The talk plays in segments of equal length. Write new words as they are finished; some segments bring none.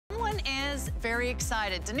very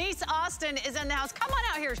excited. Denise Austin is in the house. Come on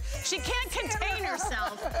out here. She can't contain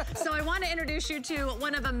herself. So I want to introduce you to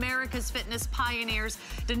one of America's fitness pioneers.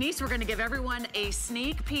 Denise, we're going to give everyone a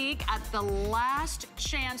sneak peek at the last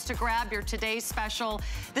chance to grab your today's special.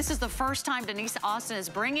 This is the first time Denise Austin is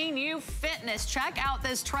bringing you fitness. Check out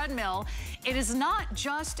this treadmill. It is not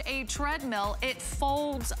just a treadmill. It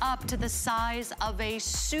folds up to the size of a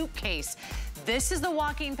suitcase. This is the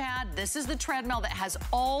walking pad. This is the treadmill that has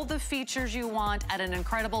all the features you want at an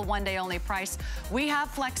incredible one-day only price. We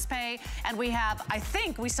have FlexPay, and we have, I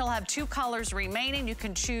think we still have 2 colors remaining. You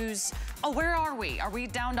can choose, oh, where are we? Are we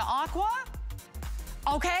down to aqua?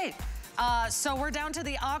 Okay. So we're down to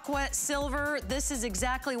the aqua silver. This is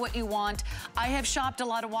exactly what you want. I have shopped a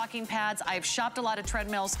lot of walking pads. I've shopped a lot of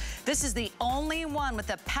treadmills. This is the only one with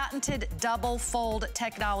the patented double fold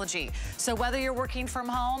technology. So whether you're working from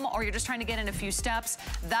home or you're just trying to get in a few steps,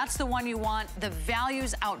 that's the one you want. The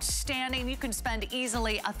value's outstanding. You can spend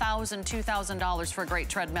easily $1,000, $2,000 for a great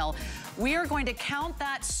treadmill. We are going to count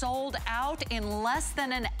that sold out in less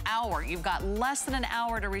than an hour. You've got less than an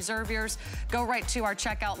hour to reserve yours. Go right to our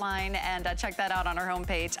checkout line and check that out on our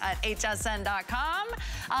homepage at hsn.com.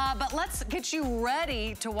 But let's get you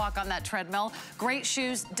ready to walk on that treadmill. Great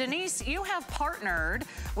shoes. Denise, you have partnered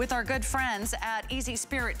with our good friends at Easy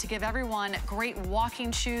Spirit to give everyone great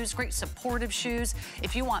walking shoes, great supportive shoes.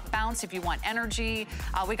 If you want bounce, if you want energy,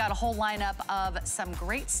 we got a whole lineup of some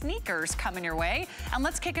great sneakers coming your way. And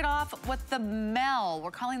let's kick it off with the Mel.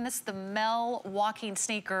 We're calling this the Mel walking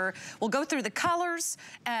sneaker. We'll go through the colors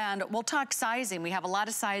and we'll talk sizing. We have a lot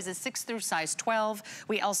of sizes, 6 through size 12.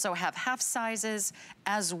 We also have half sizes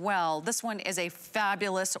as well. This one is a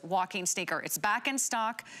fabulous walking sneaker. It's back in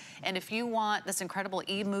stock, and if you want this incredible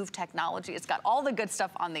e-move technology, it's got all the good stuff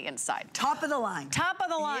on the inside. Top of the line. Top of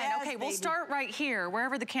the line. Yes, okay, baby. We'll start right here,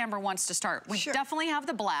 wherever the camera wants to start. We definitely have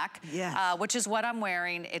the black, yes. Which is what I'm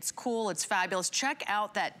wearing. It's cool, it's fabulous. Check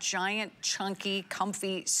out that giant, chunky,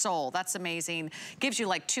 comfy sole. That's amazing. Gives you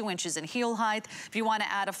like 2 inches in heel height. If you want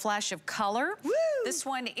to add a flash of color, woo! This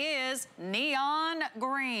one is neon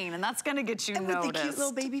green, and that's gonna get you and noticed. With the cute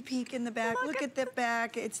little baby pink in the back. Look at the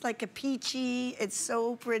back. It's like a peachy. It's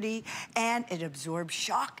so pretty. And it absorbs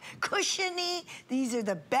shock. Cushiony. These are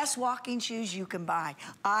the best walking shoes you can buy.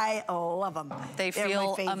 I love them. They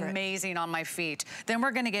feel amazing on my feet. Then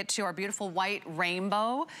we're gonna get to our beautiful white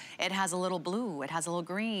rainbow. It has a little blue. It has a little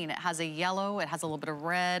green. It has a yellow. It has a little bit of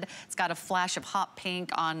red. It's got a flash of hot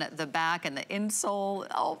pink on the back and the insole.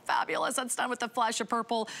 Oh, fabulous. That's done with a flash of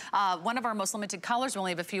purple. One of our most limited colors. We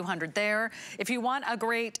only have a few hundred there. If you want a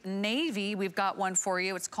great navy, we've got one for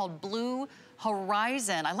you. It's called Blue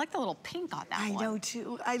Horizon. I like the little pink on that one. I know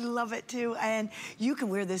too. I love it too. And you can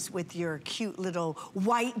wear this with your cute little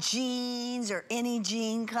white jeans or any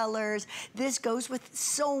jean colors. This goes with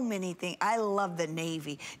so many things. I love the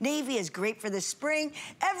navy. Navy is great for the spring.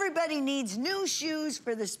 Everybody needs new shoes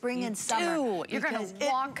for the spring and summer. You're gonna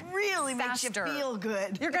walk it really faster. makes you feel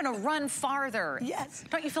good. You're gonna run farther. Yes.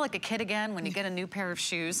 Don't you feel like a kid again when you get a new pair of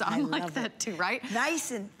shoes? I'm like that too, right?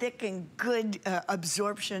 Nice and thick and good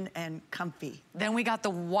absorption and comfy. Then we got the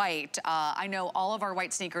white. I know all of our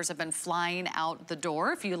white sneakers have been flying out the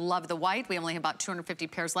door. If you love the white, we only have about 250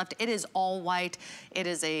 pairs left. It is all white. It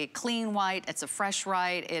is a clean white. It's a fresh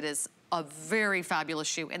white. It is a very fabulous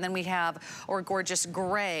shoe. And then we have our gorgeous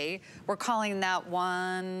gray. We're calling that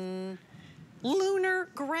one Lunar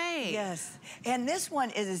Gray. Yes, and this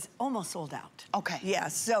one is almost sold out. Okay.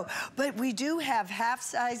 Yes, so, but we do have half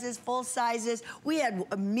sizes, full sizes. We had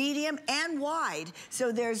a medium and wide,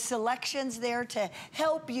 so there's selections there to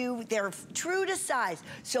help you. They're true to size,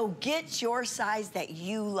 so get your size that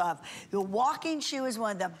you love. The walking shoe is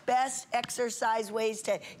one of the best exercise ways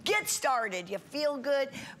to get started. You feel good,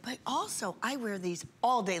 but also I wear these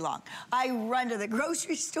all day long. I run to the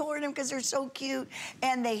grocery store in them because they're so cute,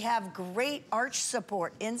 and they have great arch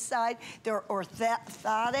support inside. They're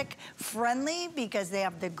orthotic friendly because they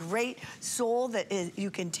have the great sole that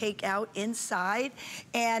you can take out inside,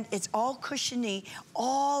 and it's all cushiony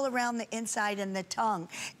all around the inside and the tongue,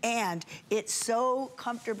 and it's so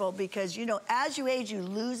comfortable because, you know, as you age you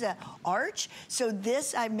lose an arch, so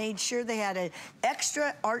this I made sure they had an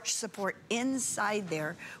extra arch support inside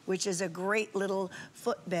there, which is a great little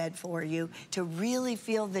footbed for you to really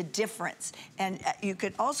feel the difference. And you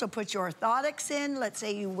could also put your orthotic orthotics in. Let's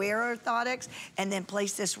say you wear orthotics and then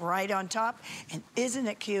place this right on top. And isn't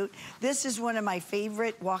it cute? This is one of my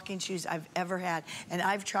favorite walking shoes I've ever had. And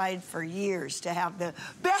I've tried for years to have the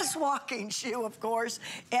best walking shoe, of course.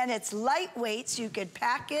 And it's lightweight, so you could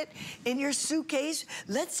pack it in your suitcase.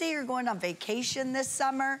 Let's say you're going on vacation this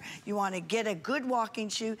summer. You want to get a good walking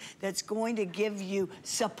shoe that's going to give you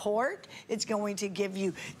support. It's going to give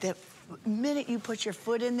you the minute you put your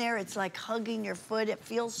foot in there, it's like hugging your foot. It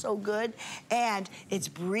feels so good. And it's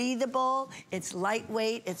breathable, it's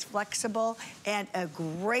lightweight, it's flexible, and a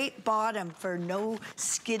great bottom for no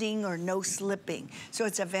skidding or no slipping. So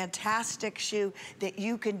it's a fantastic shoe that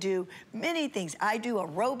you can do many things. I do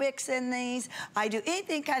aerobics in these. I do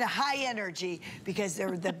anything kind of high energy because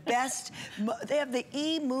they're the best. They have the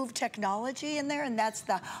E-Move technology in there, and that's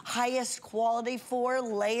the highest quality, 4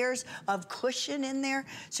 layers of cushion in there.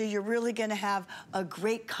 So you're really gonna have a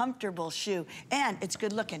great, comfortable shoe. And it's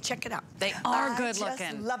good looking. Check it out. They are good looking.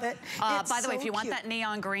 I just love it. By the way, if you want that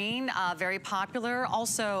neon green, very popular.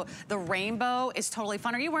 Also, the rainbow is totally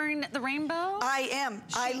fun. Are you wearing the rainbow? I am.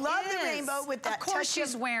 I love the rainbow with that. Of course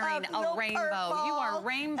she's wearing a rainbow. You are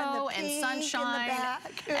rainbow and sunshine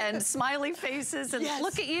and smiley faces. And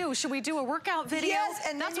look at you. Should we do a workout video? Yes,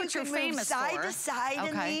 and that's what you're famous for. Side to side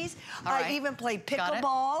in these. Right. I even play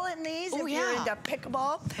pickleball in these if you're into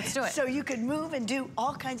pickleball. Let's do it. So you can move and do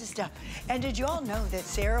all kinds of stuff. And did you all know that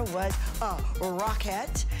Sarah was a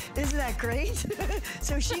rockette? Isn't that great?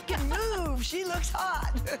 So she can move. She looks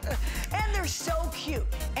hot. And they're so cute.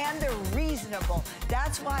 And they're reasonable.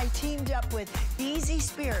 That's why I teamed up with Easy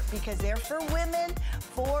Spirit, because they're for women,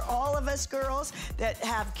 for all of us girls that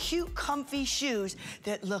have cute, comfy shoes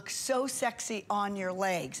that look so sexy on your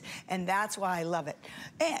legs. And that's why I love it.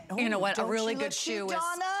 And you know what? A really good shoe is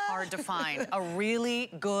hard to find. A really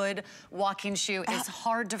good walking shoe is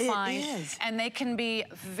hard to find. It is. And they can be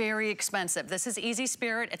very expensive. This is Easy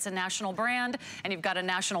Spirit. It's a national brand, and you've got a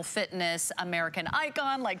national fitness American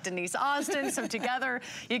icon like Denise Austin. So together,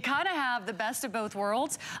 you kind of have the best of both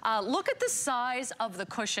worlds. Look at the size of the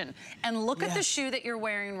cushion, and look at the shoe that you're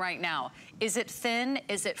wearing right now. Is it thin?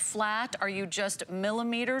 Is it flat? Are you just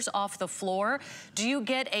millimeters off the floor? Do you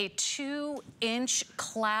get a 2-inch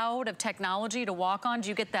cloud of technology to walk on? Do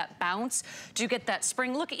you get that bounce? Do you get that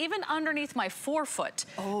spring? Look, even underneath my forefoot,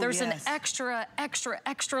 there's an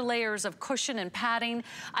extra layers of cushion and padding.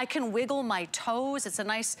 I can wiggle my toes. It's a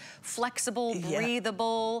nice, flexible,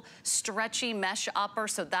 breathable, stretchy mesh upper,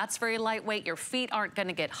 so that's very lightweight. Your feet aren't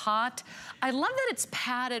gonna get hot. I love that it's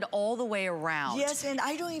padded all the way around. Yes, and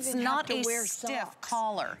I don't even have to wear stiff socks.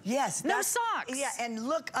 Collar. Yes. No socks. Yeah, and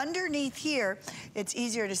look underneath here, it's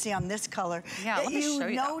easier to see on this color. Yeah, let me show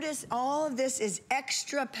you. Notice all of this is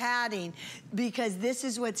extra padding because this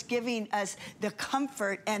is what's giving us the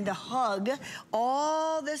comfort and the hug.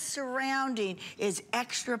 All the surrounding is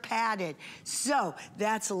extra padded. So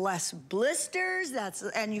that's less blisters,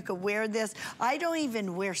 and you can wear this. I don't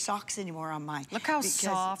even wear socks anymore on mine. Look how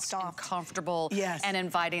soft and comfortable and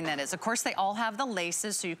inviting that is. Of course, they all have the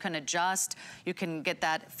laces, so you can adjust. You can get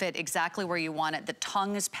that fit exactly where you want it. The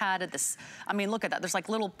tongue is padded. I mean, look at that. There's like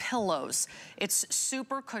little pillows. It's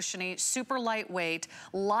super cushiony, super lightweight,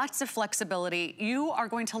 lots of flexibility. You are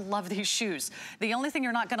going to love these shoes. The only thing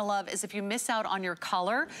you're not gonna love is if you miss out on your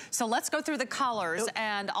color. So let's go through the colors,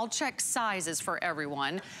 and I'll check sizes for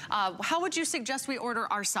everyone. How would you suggest we order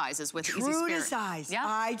our sizes with Easy Spirit? True to size. Yeah.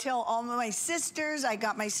 I tell all of my sisters, I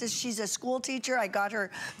got my sister, she's a school teacher, I got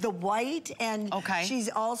her the white, and she's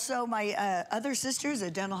also my other sister's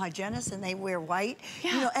a dental hygienist, and they wear white.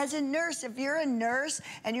 You know, as a nurse, if you're a nurse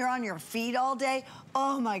and you're on your feet all day,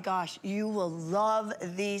 oh my gosh, you will love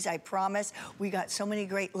these, I promise. We got so many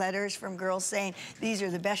great letters from girls saying these are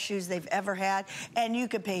the best shoes they've ever had, and you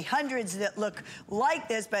could pay hundreds that look like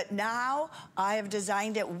this, but now I have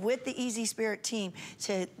designed it with the Easy Spirit team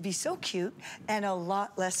to be so cute and a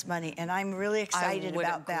lot less money, and I'm really excited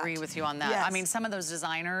about that. I would agree with you on that. Yes. I mean, some of those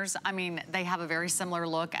designers, I mean, they have a very similar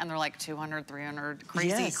look, and they're like 200, 300,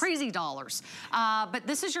 crazy dollars. But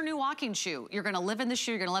this is your new walking shoe. You're gonna live in the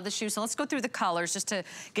shoe, you're gonna love the shoe. So let's go through the colors just to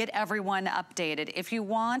get everyone updated. If you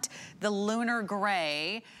want the lunar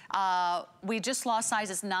gray, we just lost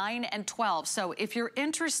sizes 9 and 12. So if you're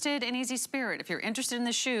interested in Easy Spirit, if you're interested in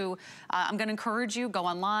the shoe, I'm gonna encourage you, go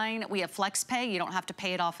online. We have Flex Pay. You don't have to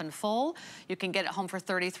pay it off in full. You can get it home for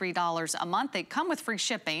 $33 a month. They come with free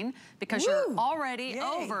shipping because you're already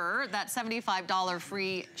over that $75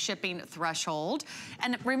 free shipping threshold.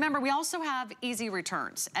 And remember, we also have easy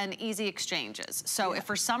returns and easy exchanges. So if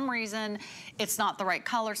for some reason it's not the right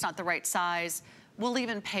color, it's not the right size, We'll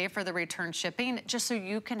even pay for the return shipping just so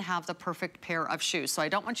you can have the perfect pair of shoes. So I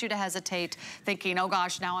don't want you to hesitate thinking, oh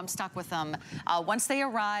gosh, now I'm stuck with them. Once they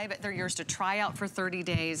arrive, they're yours to try out for 30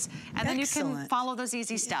 days. And then you can follow those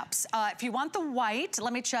easy steps. If you want the white,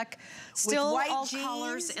 let me check. Still all jeans,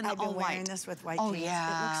 colors in the all white. I've been wearing this with white jeans. Yeah.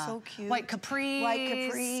 It looks so cute. White capris. White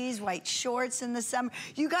capris, white shorts in the summer.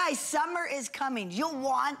 You guys, summer is coming. You'll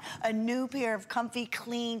want a new pair of comfy,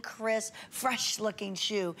 clean, crisp, fresh looking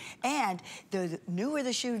shoe. And the newer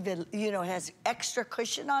the shoe, you know, it has extra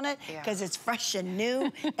cushion on it because it's fresh and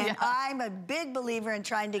new. And I'm a big believer in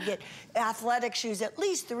trying to get athletic shoes at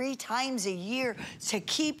least 3 times a year to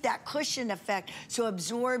keep that cushion effect, so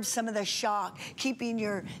absorb some of the shock, keeping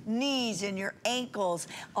your knees and your ankles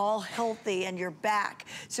all healthy and your back.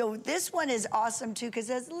 So this one is awesome too because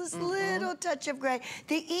there's this little touch of gray.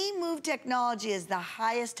 The E-Move technology is the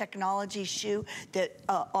highest technology shoe that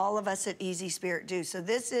all of us at Easy Spirit do. So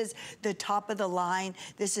this is the top of the line.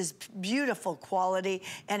 This is beautiful quality,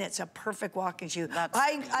 and it's a perfect walking shoe.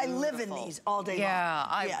 I live in these all day long.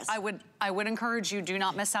 Yeah, I would encourage you, do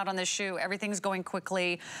not miss out on this shoe. Everything's going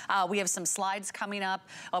quickly. We have some slides coming up.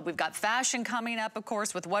 We've got fashion coming up, of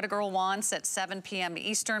course, with What a Girl Wants at 7 p.m.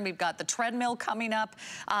 Eastern. We've got the treadmill coming up.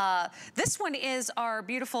 This one is our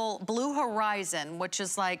beautiful Blue Horizon, which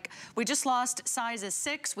is like, we just lost sizes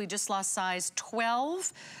 6. We just lost size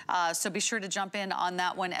 12. So be sure to jump in on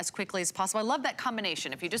that one as quickly as possible. I love that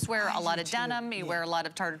combination. If you just wear a lot of denim, you wear a lot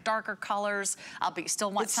of darker colors, but you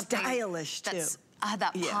still want something stylish too.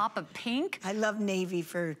 That pop of pink. I love navy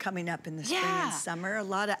for coming up in the spring and summer. A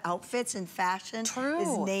lot of outfits and fashion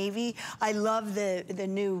is navy. I love the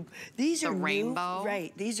new, these are rainbow.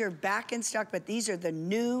 Right, these are back in stock, but these are the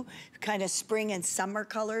new kind of spring and summer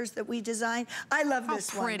colors that we designed. I love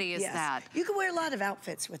this one. How pretty is that? You can wear a lot of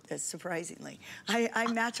outfits with this, surprisingly. I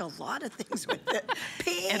match a lot of things with it.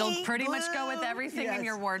 Pink, it'll pretty much go with everything in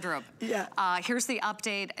your wardrobe. Here's the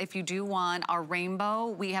update. If you do want our rainbow,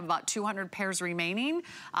 we have about 200 pairs remaining.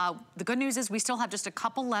 The good news is we still have just a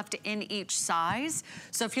couple left in each size.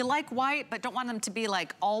 So if you like white, but don't want them to be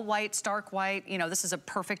like all white, stark white, you know, this is a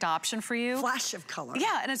perfect option for you. Flash of color.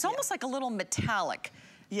 Yeah, and it's almost like a little metallic.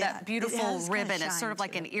 That beautiful ribbon. It's sort of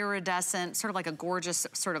like an iridescent, sort of like a gorgeous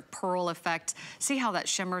sort of pearl effect. See how that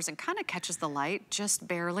shimmers and kind of catches the light just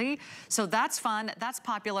barely. So that's fun, that's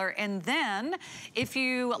popular. And then if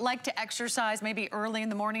you like to exercise maybe early in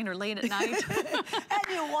the morning or late at night. And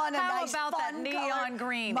you want a nice about that neon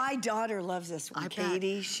green? My daughter loves this one,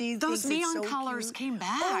 Katie. She Those thinks neon it's so colors cute. Came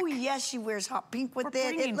back. Oh yes, she wears hot pink with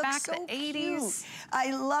it. It looks back so the 80s. cute.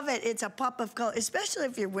 I love it. It's a pop of color, especially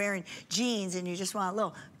if you're wearing jeans and you just want a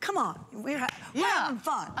little, come on, we're having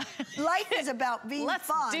fun. Life is about being fun.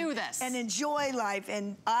 Let's do this. And enjoy life,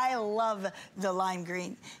 and I love the lime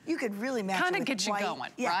green. You could really match it with kind of get you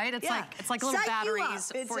going, right? It's like little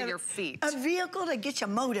batteries for your feet. A vehicle to get you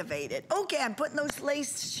motivated. Okay, I'm putting those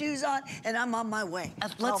lace shoes on, and I'm on my way.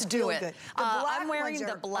 Let's do it. Good. I'm wearing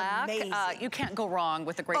the black. You can't go wrong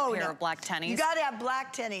with a great pair of black tennies. You gotta have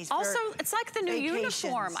black tennies. Also, it's like the new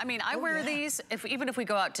uniform. I mean, I wear these even if we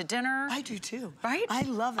go out to dinner. I do too. Right? I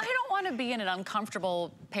love it. I don't want to be in an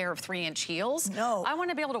uncomfortable pair of 3-inch heels. No. I want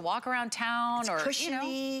to be able to walk around town, or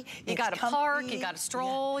cushiony, you got to park, you got to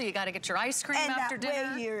stroll, you got to get your ice cream after dinner.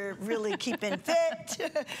 And that way you're really keeping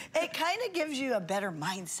fit. It kind of gives you a better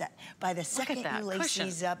mindset. By the second you lace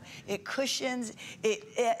these up, it cushions,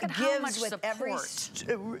 it gives with every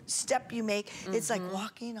step you make. It's like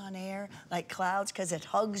walking on air, like clouds, because it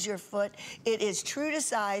hugs your foot. It is true to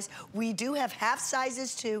size. We do have half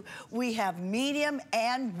sizes too. We have medium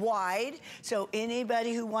and wide. So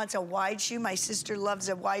anybody who wants a wide shoe, my sister loves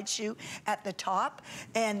a wide shoe at the top,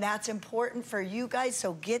 and that's important for you guys.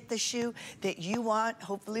 So get the shoe that you want.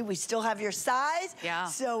 Hopefully we still have your size. Yeah.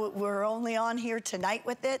 So we're only on here tonight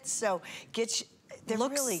with it. So they're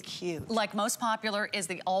really cute. Like most popular is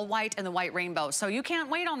the all white and the white rainbow. So you can't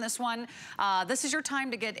wait on this one. This is your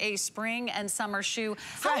time to get a spring and summer shoe.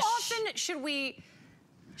 Fresh. How often should we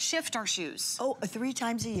shift our shoes? Oh, 3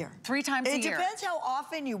 times a year. 3 times a year. It depends how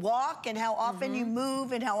often you walk and how often you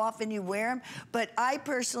move and how often you wear them. But I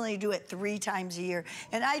personally do it 3 times a year.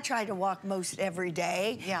 And I try to walk most every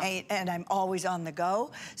day. And I'm always on the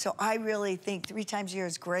go. So I really think 3 times a year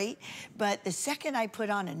is great. But the second I put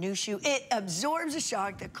on a new shoe, it absorbs the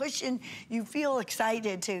shock, the cushion. You feel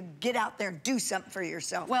excited to get out there and do something for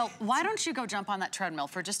yourself. Well, why don't you go jump on that treadmill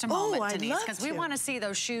for just a moment, Denise? Because we want to see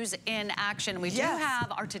those shoes in action. We do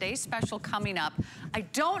have our today's special coming up. I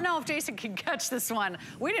don't know if Jason can catch this one.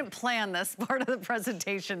 We didn't plan this part of the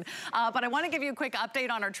presentation, but I want to give you a quick update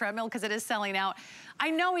on our treadmill because it is selling out. I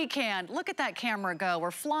know he can. Look at that camera go. We're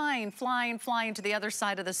flying, flying, flying to the other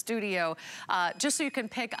side of the studio, just so you can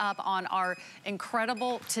pick up on our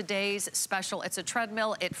incredible today's special. It's a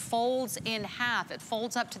treadmill. It folds in half. It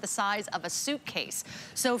folds up to the size of a suitcase.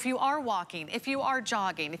 So if you are walking, if you are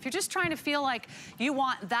jogging, if you're just trying to feel like you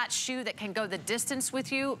want that shoe that can go the distance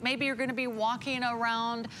with you, maybe you're gonna be walking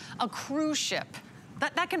around a cruise ship.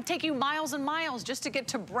 That can take you miles and miles just to get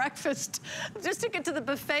to breakfast, just to get to the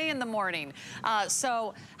buffet in the morning.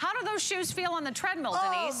 So how do those shoes feel on the treadmill,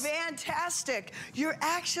 Denise? Oh, fantastic. You're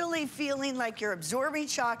actually feeling like you're absorbing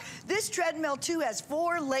shock. This treadmill, too, has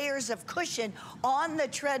 4 layers of cushion on the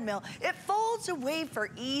treadmill. It folds away for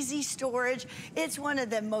easy storage. It's one of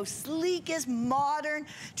the most sleekest, modern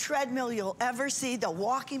treadmill you'll ever see. The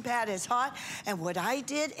walking pad is hot. And what I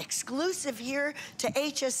did, exclusive here to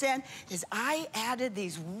HSN, is I added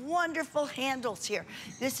these wonderful handles here.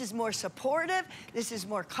 This is more supportive, this is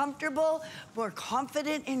more comfortable, more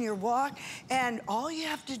confident in your walk, and all you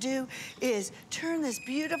have to do is turn this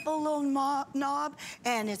beautiful little knob,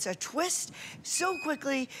 and it's a twist so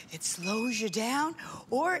quickly it slows you down.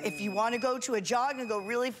 Or if you want to go to a jog and go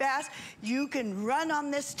really fast, you can run on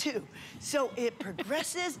this too. So it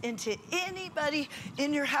progresses into anybody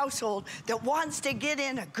in your household that wants to get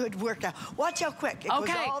in a good workout. Watch how quick it goes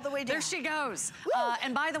all the way down. There she goes.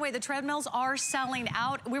 And by the way, the treadmills are selling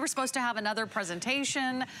out. We were supposed to have another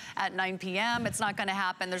presentation at 9 p.m. It's not gonna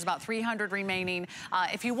happen. There's about 300 remaining.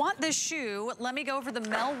 If you want this shoe, let me go over the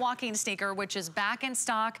Mel walking sneaker, which is back in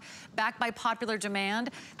stock, back by popular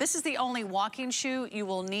demand. This is the only walking shoe you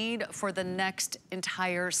will need for the next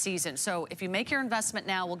entire season. So if you make your investment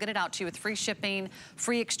now, we'll get it out to you with free shipping,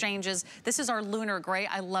 free exchanges. This is our lunar gray.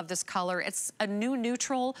 I love this color. It's a new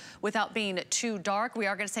neutral without being too dark. We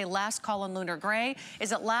are gonna say last call on lunar gray.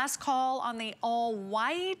 Is it last call on the all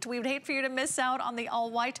white? We would hate for you to miss out on the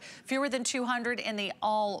all white. Fewer than 200 in the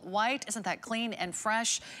all white. Isn't that clean and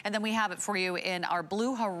fresh? And then we have it for you in our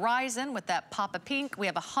blue horizon with that pop of pink. We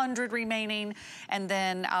have 100 remaining. And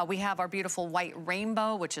then we have our beautiful white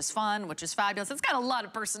rainbow, which is fun, which is fabulous. It's got a lot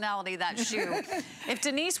of personality, that shoe. If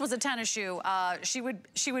Denise was a tennis shoe, she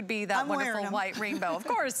would be that wonderful white rainbow, of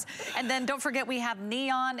course. And then don't forget we have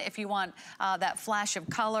neon if you want that flash of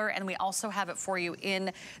color. And we also have it for you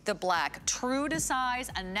in the black. True to size,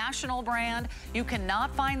 a national brand. You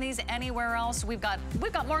cannot find these anywhere else. We've got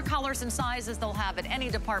more colors and sizes they'll have at any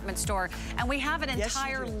department store. And we have an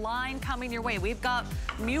entire line coming your way. We've got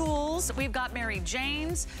mules, we've got Mary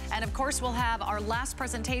Janes, and of course we'll have our last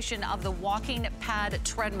presentation of the walking pad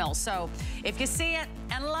treadmill. So if you see it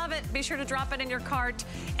and love it, be sure to drop it in your cart.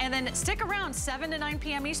 And then stick around, 7 to 9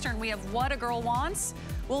 p.m. Eastern. We have What a Girl Wants.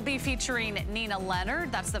 We'll be featuring Nina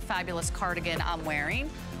Leonard. That's the fabulous cardigan I'm wearing.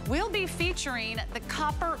 We'll be featuring the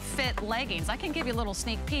Copper Fit leggings. I can give you a little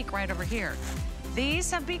sneak peek right over here. These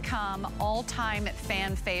have become all-time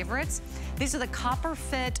fan favorites. These are the Copper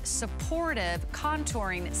Fit supportive,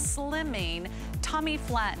 contouring, slimming, tummy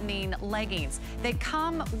flattening leggings. They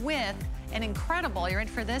come with an incredible, you ready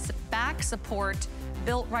for this, back support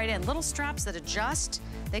built right in. Little straps that adjust.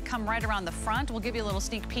 They come right around the front. We'll give you a little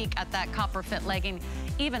sneak peek at that Copper Fit legging.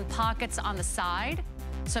 Even pockets on the side.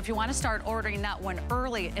 So if you want to start ordering that one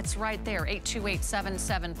early, it's right there,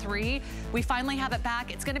 828-773. We finally have it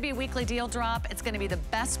back. It's going to be a weekly deal drop. It's going to be the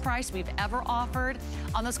best price we've ever offered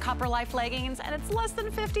on those Copper Life leggings, and it's less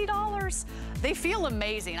than $50. They feel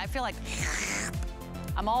amazing. I feel like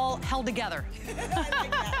I'm all held together.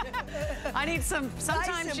 I need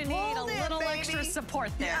sometimes you need a little extra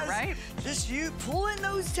support there, right? Just you pulling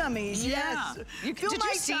those tummies, yes. Did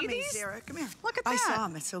you see these? Sarah, come here. Look at that. I saw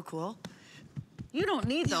them, it's so cool. You don't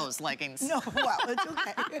need those leggings. No, well, it's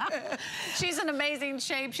okay. She's in amazing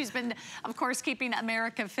shape. She's been, of course, keeping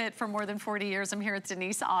America fit for more than 40 years. I'm here with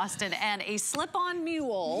Denise Austin and a slip-on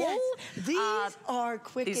mule. Yes, these are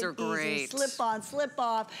quick these and are great. easy. Slip on, slip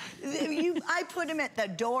off. I put them at the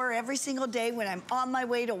door every single day when I'm on my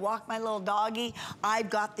way to walk my little doggy. I've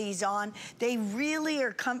got these on. They really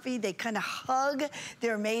are comfy. They kind of hug.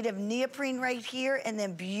 They're made of neoprene right here and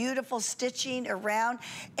then beautiful stitching around.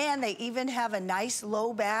 And they even have a nice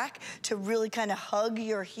low back to really kind of hug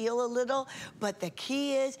your heel a little. But the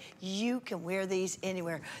key is you can wear these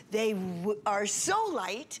anywhere. They are so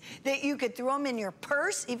light that you could throw them in your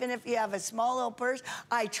purse, even if you have a small little purse.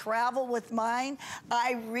 I travel with mine.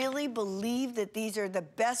 I really believe that these are the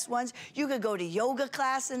best ones. You could go to yoga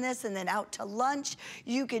class in this and then out to lunch.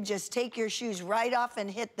 You could just take your shoes right off and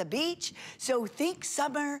hit the beach. So think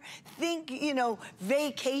summer, think, you know,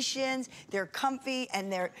 vacations. They're comfy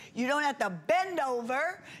and you don't have to bend bend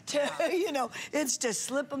over to, you know, it's to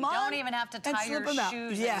slip them on. You don't even have to tie your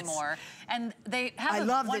shoes anymore. And they have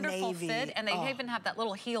a wonderful fit, and they even have that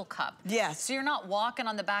little heel cup. Yes. So you're not walking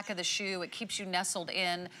on the back of the shoe. It keeps you nestled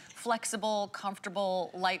in. Flexible,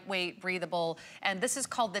 comfortable, lightweight, breathable. And this is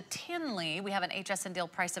called the Tinley. We have an HSN deal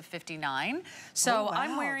price of $59. So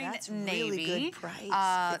I'm wearing navy. Really good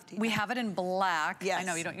price. We have it in black. Yes, I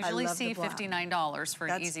know you don't usually see $59 for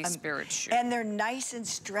an Easy Spirit shoe. And they're nice and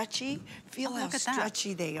stretchy. Feel how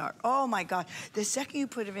stretchy they are. Oh my God. The second you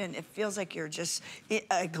put them in, it feels like you're just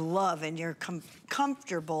a glove and you're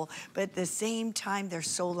comfortable, but at the same time, they're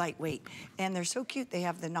so lightweight. And they're so cute. They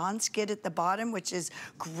have the non-skid at the bottom, which is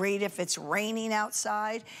great if it's raining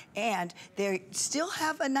outside, and they still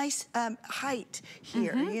have a nice height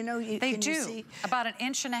here. You know, they do about 1.5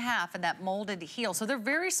 inches in that molded heel, so they're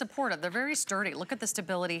very supportive. They're very sturdy. Look at the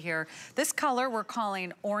stability here. This color we're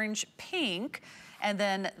calling orange pink, and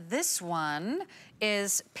then this one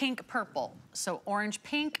is pink purple. So orange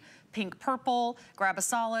pink, pink purple, grab a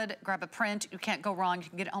solid, grab a print. You can't go wrong. You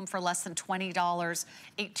can get it home for less than $20.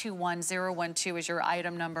 821012 is your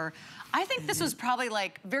item number. I think this was probably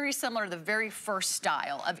like very similar to the very first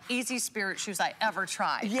style of Easy Spirit shoes I ever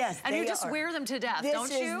tried. Yes, and you just wear them to death, don't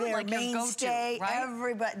you? This is their like mainstay. Right?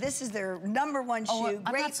 Everybody, this is their #1 shoe.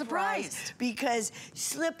 I'm Great not surprised. price because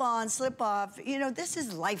slip on, slip off. You know, this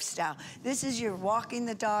is lifestyle. This is you're walking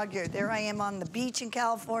the dog. There I am on the beach in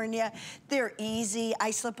California. They're easy.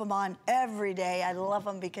 I slip them on every day. I love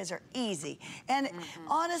them because they're easy. And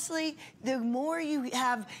honestly, the more you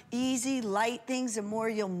have easy, light things, the more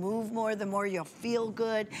you'll move more, the more you'll feel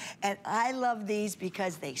good. And I love these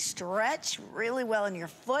because they stretch really well in your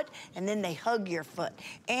foot, and then they hug your foot.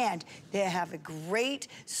 And they have a great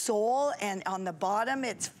sole, and on the bottom,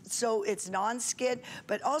 it's non-skid,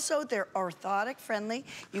 but also they're orthotic friendly.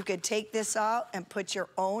 You could take this out and put your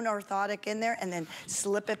own orthotic in there and then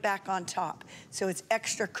slip it back on top. So it's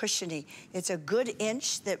extra cushiony. It's a good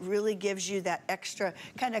inch that really gives you that extra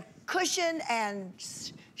kind of cushion and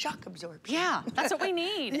shock absorption. Yeah, that's what we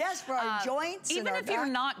need. Yes, for our joints. Even if you're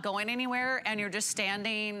not going anywhere and you're just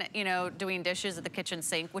standing, you know, doing dishes at the kitchen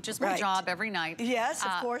sink, which is my job every night. Yes,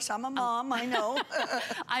 of course, I'm a mom, I know.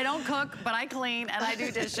 I don't cook, but I clean and I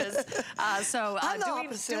do dishes. So I'm the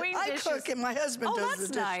opposite. Doing dishes. I cook and my husband does the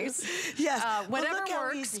dishes. Nice. Yes. Whatever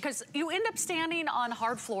works, because you end up standing on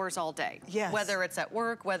hard floors all day. Yes. Whether it's at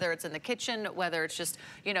work, whether it's in the kitchen, whether it's just,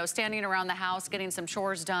 you know, standing around the house, getting some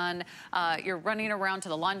chores done. You're running around to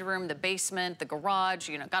the laundry room, the basement, the garage,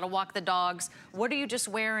 you know, gotta walk the dogs. What are you just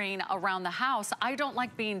wearing around the house? I don't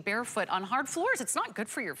like being barefoot on hard floors. It's not good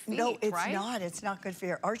for your feet, No, it's right? not. It's not good for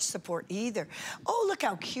your arch support either. Oh, look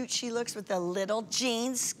how cute she looks with the little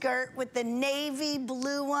jean skirt with the navy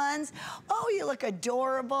blue ones. Oh, you look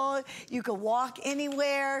adorable. You can walk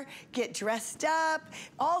anywhere, get dressed up.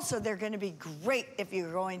 Also, they're gonna be great if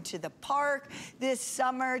you're going to the park this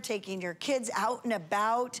summer, taking your kids out and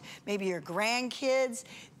about, maybe your grandkids.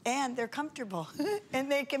 And they're comfortable.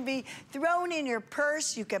 And they can be thrown in your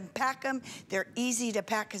purse. You can pack them. They're easy to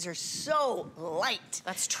pack because they're so light.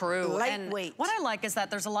 That's true. Lightweight. And what I like is that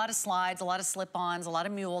there's a lot of slides, a lot of slip-ons, a lot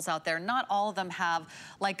of mules out there. Not all of them have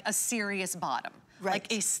like a serious bottom. Right.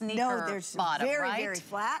 Like a sneaker bottom, very, very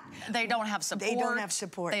flat. They don't have support. They don't have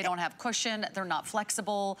support. They don't have cushion. They're not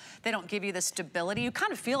flexible. They don't give you the stability. You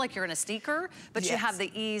kind of feel like you're in a sneaker, but you have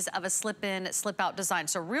the ease of a slip-in, slip-out design.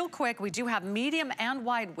 So real quick, we do have medium and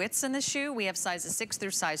wide widths in this shoe. We have sizes 6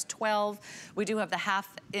 through size 12. We do have the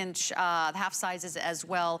half sizes as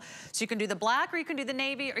well. So you can do the black, or you can do the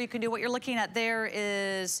navy, or you can do what you're looking at there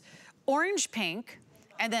is orange pink.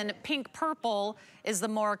 And then pink purple is the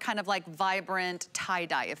more kind of like vibrant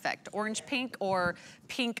tie-dye effect. Orange pink or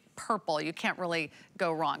pink purple. You can't really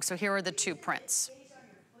go wrong. So here are the two prints.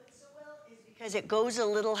 Because it goes a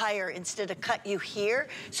little higher instead of cut you here.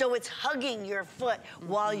 So it's hugging your foot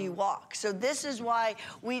while you walk. So this is why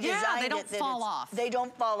we designed it. They don't fall off. They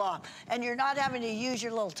don't fall off. And you're not having to use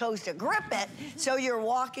your little toes to grip it. So you're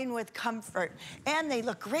walking with comfort. And they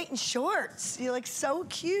look great in shorts. You look so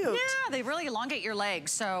cute. Yeah, they really elongate your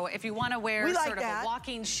legs. So if you want to wear sort of a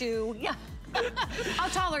walking shoe. Yeah. How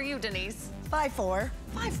tall are you, Denise? 5'4".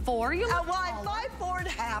 5'4", you look well, I'm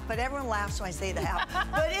 5'4.5", but everyone laughs when I say the half.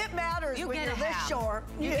 But it matters when you're this short.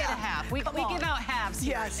 You get a half. We give out halves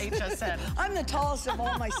here at HSN. I'm the tallest of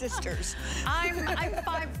all my sisters. I'm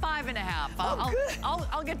 5'5.5".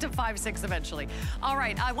 I'll get to 5'6" eventually. All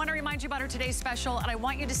right, I want to remind you about our today's special, and I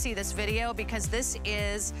want you to see this video because this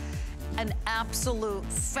is an absolute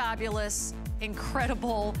fabulous,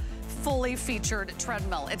 incredible fully featured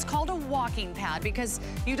treadmill. It's called a walking pad because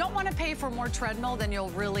you don't want to pay for more treadmill than you'll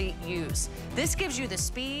really use. This gives you the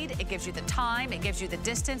speed, it gives you the time, it gives you the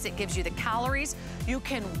distance, it gives you the calories. You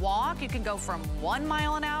can walk, you can go from 1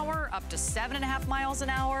 mile an hour up to 7.5 miles an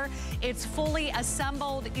hour. It's fully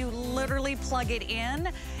assembled. You literally plug it in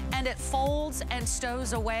and it folds and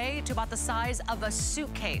stows away to about the size of a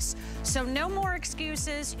suitcase. So no more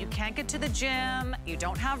excuses. You can't get to the gym, you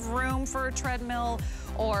don't have room for a treadmill,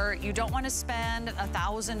 or you don't want to spend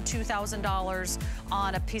 $1,000, $2,000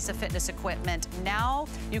 on a piece of fitness equipment. Now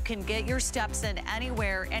you can get your steps in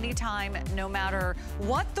anywhere, anytime, no matter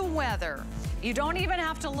what the weather. You don't even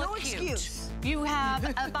have to look cute. Excuse. You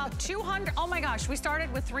have about 200, oh my gosh, we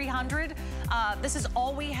started with 300. This is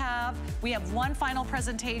all we have. We have one final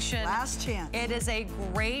presentation. Last chance. It is a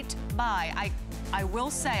great buy. I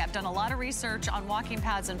will say, I've done a lot of research on walking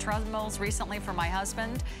pads and treadmills recently for my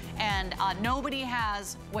husband, and nobody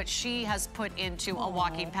has what she has put into a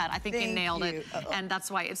walking pad. I think you nailed it, and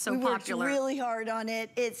that's why it's so popular. We worked really hard on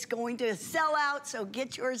it. It's going to sell out, so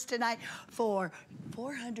get yours tonight for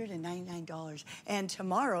 $499, and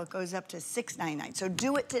tomorrow it goes up to $699. So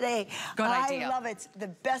do it today. Good idea. I love it. It's the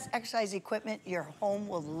best exercise equipment. Your home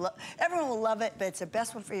will love. Everyone will love it, but it's the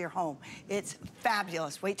best one for your home. It's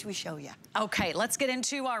fabulous. Wait till we show you. Okay, let's get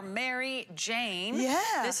into our Mary Jane. Yeah.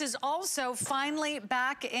 This is also finally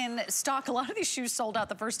back in stock. A lot of these shoes sold out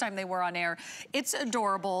the first time they were on air. It's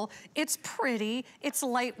adorable. It's pretty. It's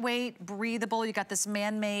lightweight, breathable. You got this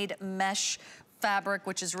man-made mesh fabric,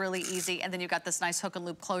 which is really easy, and then you've got this nice hook and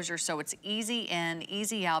loop closure, so it's easy in,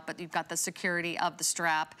 easy out, but you've got the security of the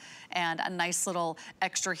strap and a nice little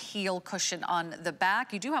extra heel cushion on the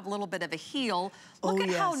back. You do have a little bit of a heel. Look at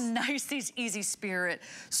how nice these Easy Spirit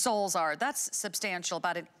soles are. That's substantial,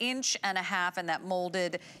 about 1.5 inches in that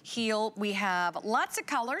molded heel. We have lots of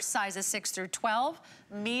colors, sizes 6 through 12,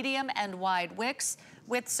 medium and wide widths.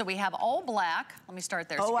 So we have all black. Let me start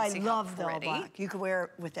there so you can see how love the all black. You can wear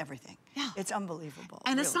it with everything. Yeah. It's unbelievable.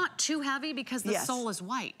 And it's not too heavy because the sole is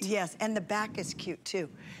white. Yes, and the back is cute too.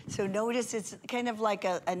 So notice it's kind of like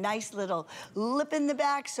a nice little lip in the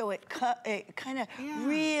back, so it kind of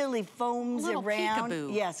really foams around.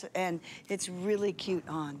 Peekaboo. Yes, and it's really cute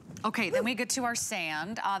on. Okay, then we get to our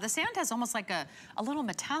sand. The sand has almost like a little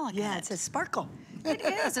metallic in it. Yeah, it's a sparkle. It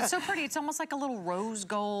is. It's so pretty. It's almost like a little rose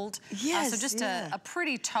gold. Yes. So just a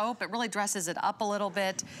pretty taupe. It really dresses it up a little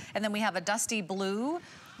bit. And then we have a dusty blue,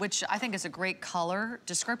 which I think is a great color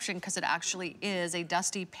description because it actually is a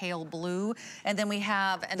dusty pale blue. And then we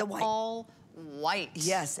have an all white.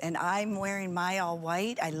 Yes, and I'm wearing my all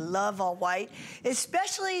white. I love all white,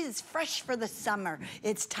 especially it's fresh for the summer.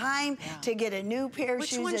 It's time to get a new pair of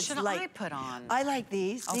shoes. Which one should I put on? I like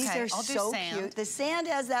these. Okay, these are so cute. The sand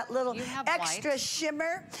has that little extra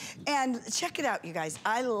shimmer, and check it out, you guys.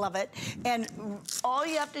 I love it. And all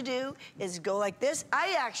you have to do is go like this.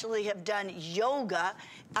 I actually have done yoga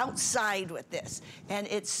outside with this, and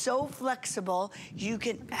it's so flexible. You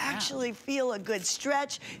can actually feel a good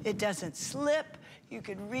stretch. It doesn't slip. You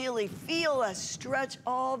can really feel a stretch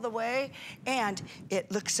all the way, and it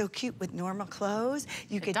looks so cute with normal clothes.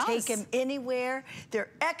 You can take them anywhere.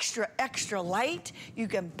 They're extra, extra light. You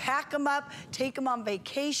can pack them up, take them on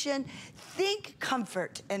vacation. Think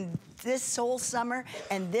comfort, and this whole summer,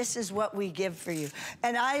 and this is what we give for you.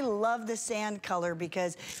 And I love the sand color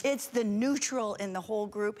because it's the neutral in the whole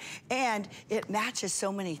group, and it matches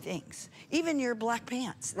so many things. Even your black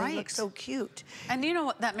pants, they look so cute. And you know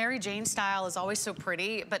what, that Mary Jane style is always so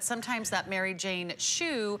pretty, but sometimes that Mary Jane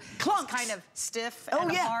shoe is kind of stiff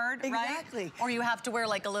and hard, right? Or you have to wear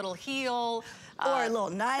like a little heel. Or a little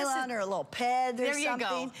nylon or a little ped or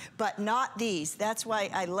something. Go. But not these. That's why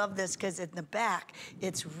I love this, because in the back,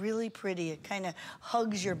 it's really pretty. It kind of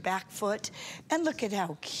hugs your back foot. And look at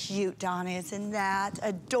how cute, Donna. Isn't that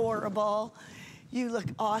adorable? You look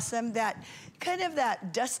awesome. That kind of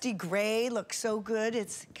that dusty gray looks so good.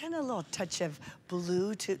 It's kind of a little touch of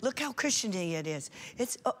blue too. Look how cushiony it is.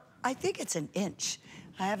 It's, I think it's 1 inch.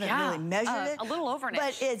 I haven't really measured it. A little over an inch.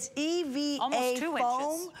 But it's EVA foam,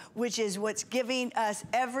 inches. which is what's giving us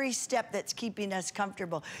every step that's keeping us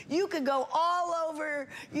comfortable. You could go all over,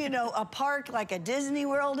 you know, a park like a Disney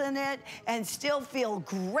World in it and still feel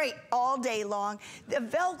great all day long. The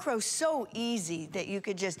Velcro's so easy that you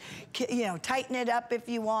could just, you know, tighten it up if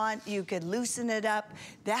you want. You could loosen it up.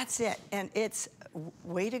 That's it. And it's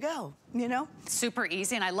way to go, you know? Super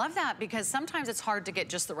easy, and I love that because sometimes it's hard to get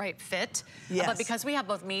just the right fit. But because we have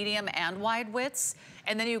both medium and wide widths,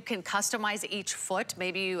 and then you can customize each foot.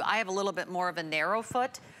 Maybe I have a little bit more of a narrow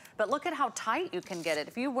foot, but look at how tight you can get it.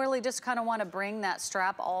 If you really just kind of want to bring that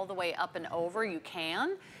strap all the way up and over, you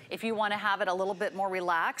can. If you want to have it a little bit more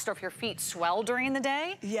relaxed, or if your feet swell during the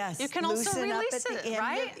day, yes, you can also release it,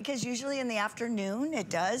 right? Because usually in the afternoon it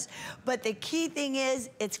does. But the key thing is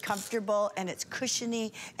it's comfortable and it's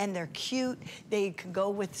cushiony and they're cute. They can go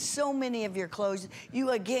with so many of your clothes. You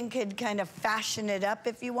again could kind of fashion it up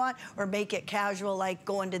if you want, or make it casual like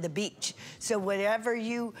going to the beach. So whatever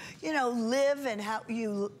you live and how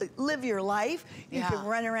you live your life, you can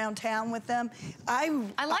run around town with them. I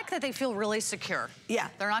like that they feel really secure. Yeah.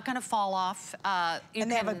 They're not going to fall off.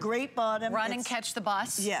 And they have a great bottom. Run and catch the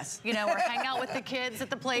bus. Yes. Or hang out with the kids at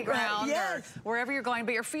the playground, yes, or wherever you're going.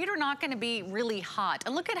 But your feet are not going to be really hot.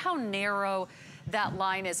 And look at how narrow that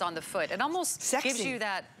line is on the foot. It almost gives you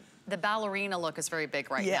that, the ballerina look is very big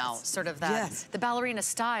right now. Sort of that, the ballerina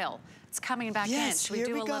style. It's coming back in. Should we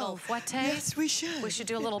do a little fouette? Yes, we should. We should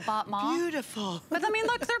do a little battement. Beautiful. But I mean,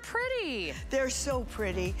 look, they're pretty. They're so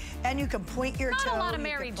pretty. And you can point your toe. Not a lot of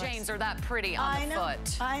Mary Janes are that pretty on the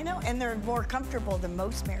foot. I know, and they're more comfortable than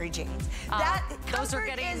most Mary Janes. Those are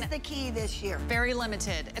getting is the key this year. Very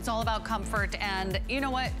limited. It's all about comfort, and you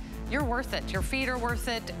know what? You're worth it. Your feet are worth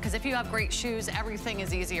it, because if you have great shoes, everything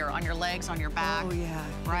is easier on your legs, on your back. Oh yeah,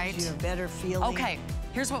 right? Gives you a better feeling. Okay,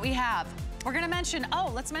 here's what we have. We're gonna mention,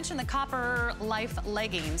 let's mention the Copper Life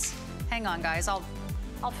leggings. Hang on, guys, I'll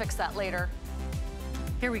fix that later.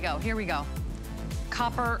 Here we go, here we go.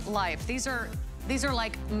 Copper Life, these are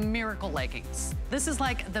like miracle leggings. This is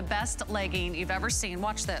like the best legging you've ever seen.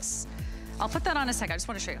 Watch this. I'll put that on a second, I just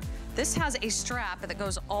wanna show you. This has a strap that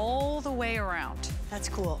goes all the way around. That's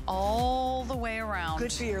cool. All the way around.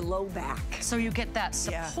 Good for your low back. So you get that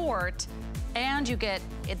support, and you get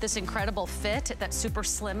this incredible fit that's super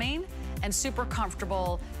slimming and super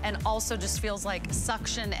comfortable, and also just feels like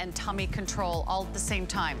suction and tummy control all at the same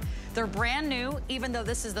time. They're brand new, even though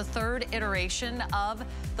this is the third iteration of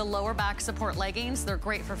the lower back support leggings. They're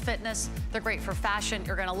great for fitness, they're great for fashion,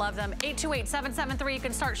 you're gonna love them. 828-773, you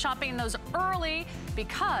can start shopping those early,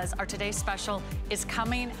 because our today's special is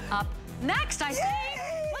coming up next, I think.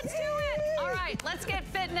 Let's do it. All right, let's get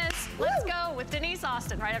fitness. Let's go with Denise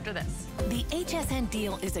Austin right after this. The HSN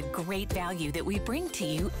deal is a great value that we bring to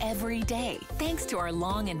you every day. Thanks to our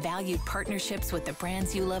long and valued partnerships with the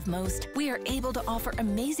brands you love most, we are able to offer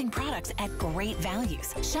amazing products at great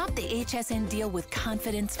values. Shop the HSN deal with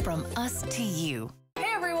confidence from us to you.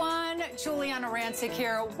 Hey everyone, Juliana Rancic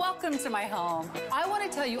here. Welcome to my home. I want to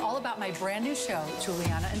tell you all about my brand new show,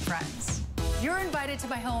 Juliana and Friends. You're invited to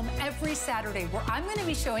my home every Saturday, where I'm going to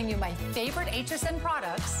be showing you my favorite HSN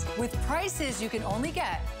products with prices you can only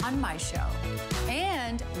get on my show.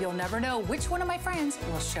 And you'll never know which one of my friends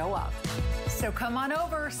will show up. So come on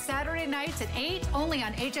over Saturday nights at 8, only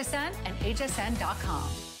on HSN and hsn.com.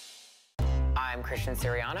 I'm Christian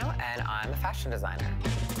Siriano, and I'm a fashion designer.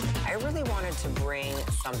 I really wanted to bring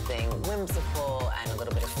something whimsical and a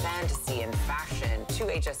little bit of fantasy and fashion to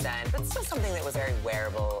HSN, but still something that was very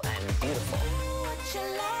wearable and beautiful.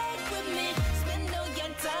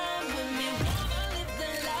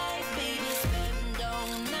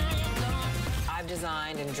 I've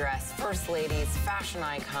designed and dressed first ladies, fashion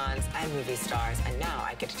icons, and movie stars, and now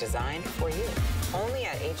I get to design for you. Only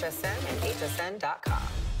at HSN and hsn.com.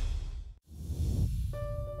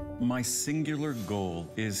 My singular goal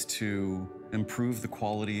is to improve the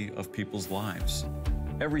quality of people's lives.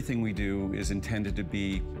 Everything we do is intended to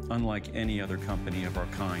be unlike any other company of our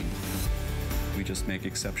kind. We just make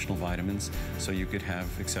exceptional vitamins so you could have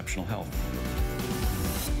exceptional health.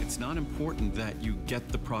 It's not important that you get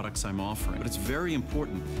the products I'm offering, but it's very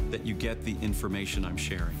important that you get the information I'm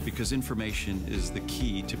sharing, because information is the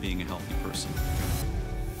key to being a healthy person.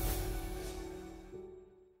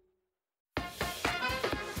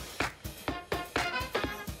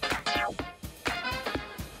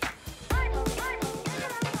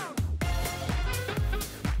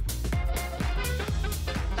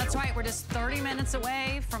 That's right, we're just 30 minutes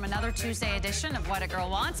away from another Tuesday edition of What a Girl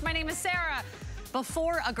Wants. My name is Sarah.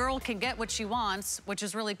 Before a girl can get what she wants, which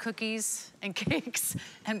is really cookies and cakes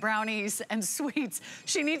and brownies and sweets,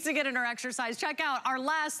 she needs to get in her exercise. Check out our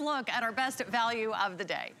last look at our best value of the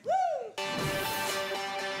day. Woo!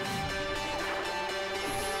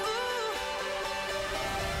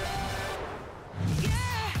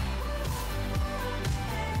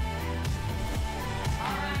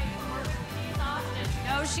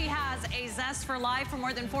 She has a zest for life. For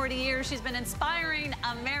more than 40 years, she's been inspiring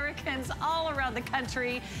Americans all around the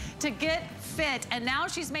country to get fit, and now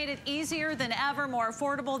she's made it easier than ever, more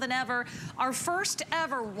affordable than ever. Our first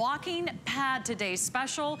ever walking pad today's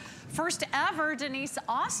special. First ever Denise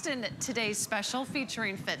Austin today's special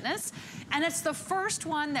featuring fitness. And it's the first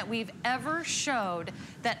one that we've ever showed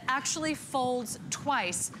that actually folds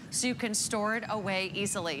twice so you can store it away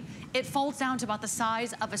easily. It folds down to about the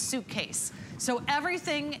size of a suitcase. So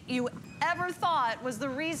everything you ever thought was the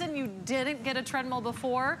reason you didn't get a treadmill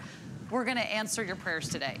before, we're gonna answer your prayers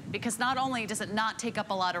today. Because not only does it not take up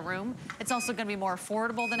a lot of room, it's also gonna be more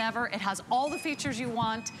affordable than ever. It has all the features you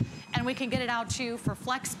want, and we can get it out to you for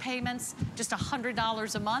flex payments, just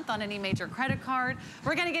 $100 a month on any major credit card.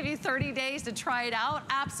 We're gonna give you 30 days to try it out,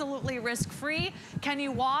 absolutely risk-free. Can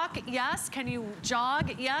you walk? Yes. Can you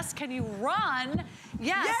jog? Yes. Can you run?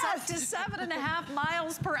 Yes, up to 7.5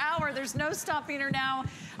 miles per hour. There's no stopping her now.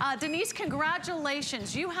 Denise,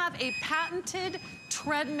 congratulations. You have a patented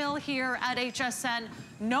treadmill here at HSN.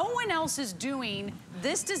 No one else is doing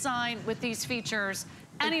this design with these features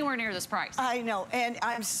anywhere near this price. I know, and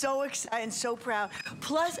I'm so excited and so proud.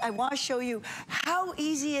 Plus, I want to show you how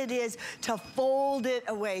easy it is to fold it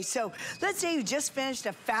away. So let's say you just finished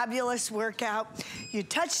a fabulous workout. You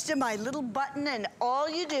touched my little button, and all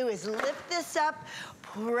you do is lift this up,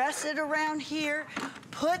 press it around here,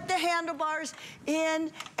 put the handlebars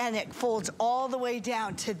in, and it folds all the way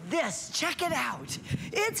down to this. Check it out.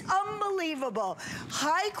 It's unbelievable.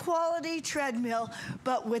 High quality treadmill,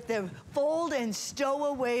 but with the fold and stow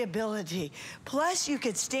away ability. Plus, you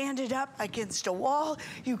could stand it up against a wall.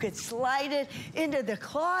 You could slide it into the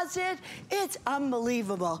closet. It's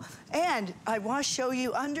unbelievable. And I want to show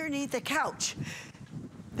you underneath the couch.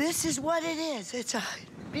 This is what it is. It's a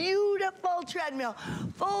beautiful treadmill,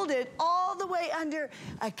 folded all the way under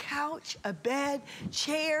a couch, a bed,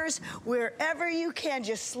 chairs, wherever you can,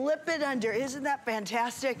 just slip it under. Isn't that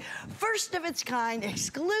fantastic? First of its kind,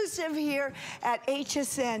 exclusive here at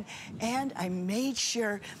HSN, and I made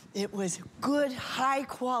sure it was good, high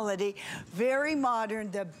quality, very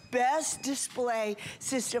modern, the best display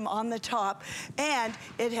system on the top, and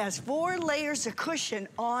it has 4 layers of cushion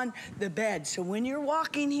on the bed. So when you're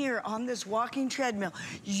walking here on this walking treadmill,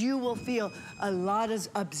 you will feel a lot of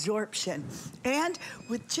absorption. And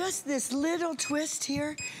with just this little twist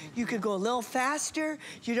here, you could go a little faster.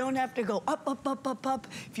 You don't have to go up, up, up, up, up.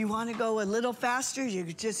 If you want to go a little faster, you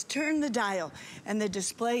could just turn the dial, and the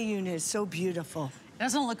display unit is so beautiful.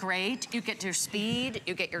 Doesn't it look great? You get your speed,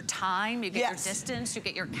 you get your time, you get your distance, you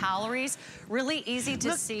get your calories. Really easy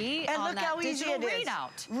to see on that digital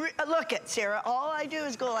readout. Look at Sarah, all I do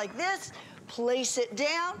is go like this, place it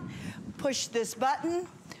down, push this button,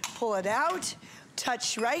 pull it out,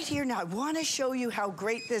 touch right here. Now I want to show you how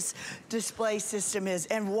great this display system is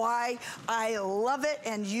and why I love it,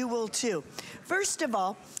 and you will too. First of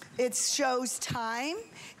all, it shows time,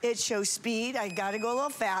 it shows speed. I gotta go a little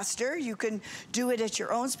faster. You can do it at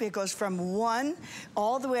your own speed. It goes from 1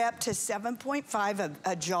 all the way up to 7.5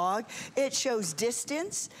 a jog. It shows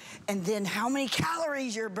distance and then how many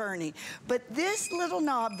calories you're burning. But this little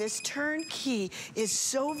knob, this turn key, is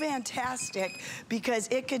so fantastic because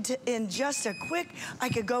it could, in just a quick, I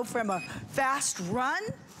could go from a fast run,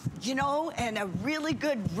 you know, and a really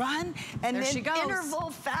good run, and then interval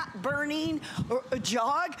fat burning or a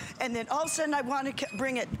jog, and then all of a sudden I want to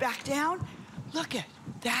bring it back down. Look at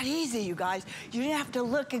that easy, you guys. You didn't have to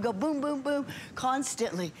look and go boom, boom, boom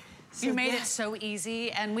constantly. So you made it so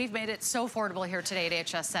easy, and we've made it so affordable here today at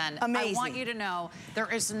HSN. Amazing. I want you to know there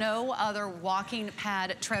is no other walking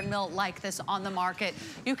pad treadmill like this on the market.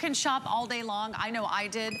 You can shop all day long. I know I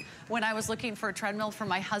did when I was looking for a treadmill for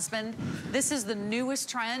my husband. This is the newest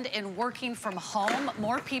trend in working from home.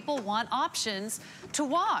 More people want options to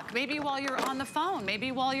walk. Maybe while you're on the phone,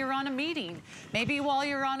 maybe while you're on a meeting, maybe while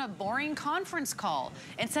you're on a boring conference call.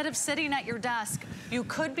 Instead of sitting at your desk, you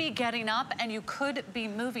could be getting up and you could be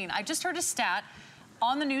moving. I just heard a stat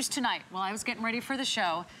on the news tonight while I was getting ready for the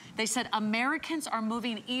show. They said Americans are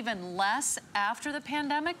moving even less after the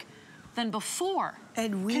pandemic than before.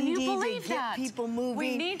 And we need to get people moving.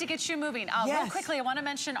 We need to get you moving. Real quickly, I want to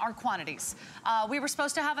mention our quantities. We were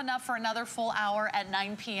supposed to have enough for another full hour at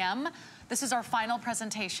 9 p.m. This is our final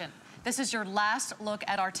presentation. This is your last look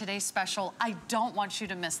at our today's special. I don't want you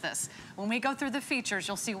to miss this. When we go through the features,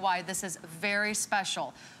 you'll see why this is very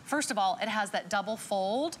special. First of all, it has that double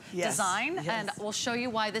fold design, and we'll show you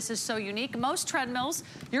why this is so unique. Most treadmills,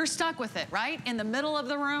 you're stuck with it, right? In the middle of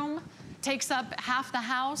the room, takes up half the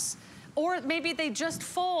house, or maybe they just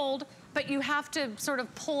fold but you have to sort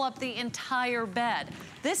of pull up the entire bed.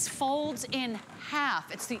 This folds in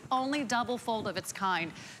half. It's the only double fold of its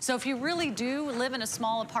kind. So if you really do live in a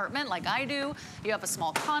small apartment like I do, you have a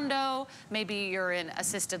small condo, maybe you're in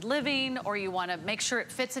assisted living, or you want to make sure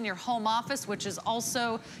it fits in your home office, which is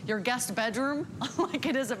also your guest bedroom, like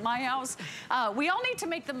it is at my house. We all need to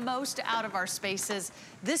make the most out of our spaces.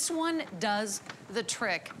 This one does the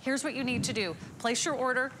trick. Here's what you need to do. Place your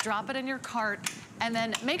order, drop it in your cart, and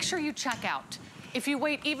then make sure you check out. If you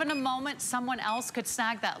wait even a moment, someone else could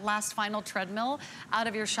snag that last final treadmill out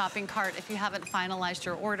of your shopping cart if you haven't finalized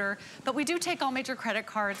your order. But we do take all major credit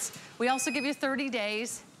cards. We also give you 30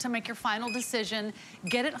 days to make your final decision.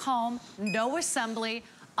 Get it home, no assembly,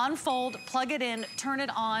 unfold, plug it in, turn it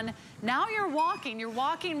on. Now you're walking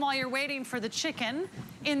while you're waiting for the chicken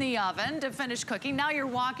in the oven to finish cooking. Now you're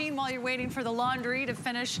walking while you're waiting for the laundry to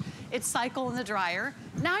finish its cycle in the dryer.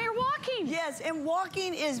 Now you're walking. Yes, and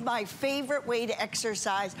walking is my favorite way to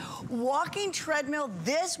exercise. Walking treadmill,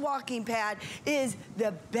 this walking pad is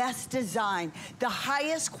the best design, the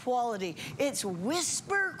highest quality. It's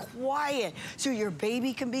whisper quiet, so your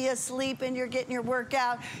baby can be asleep and you're getting your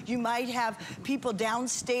workout. You might have people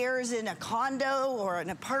downstairs in a condo or an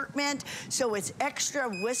apartment, so it's extra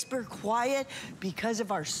whisper quiet because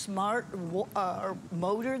of our smart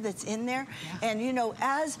motor that's in there. Yeah. And you know,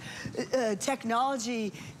 as technology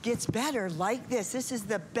gets better like this is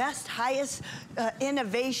the best, highest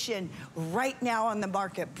innovation right now on the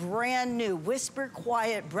market. Brand new, whisper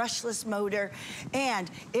quiet, brushless motor, and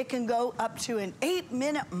it can go up to an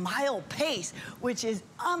 8-minute mile pace, which is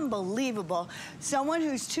unbelievable. Someone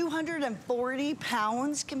who's 240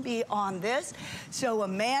 pounds can be on this. So a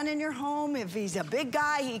man in your home, if he's a big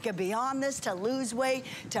guy, he can be on this to lose weight,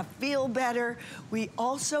 to feel better. We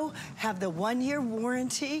also have the 1-year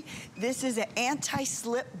warranty. This is an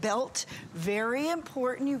anti-slip belt. Very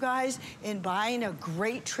important, you guys, in buying a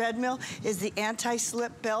great treadmill is the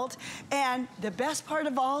anti-slip belt. And the best part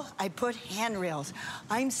of all, I put handrails.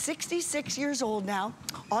 I'm 66 years old now,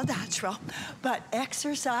 all natural, but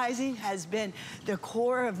exercising has been the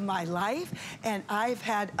core of my life, and I've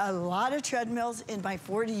had a lot of treadmills in my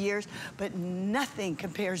 40 years, but nothing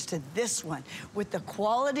compares to this one with the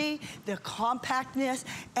quality, the compactness,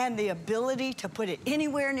 and the ability to put it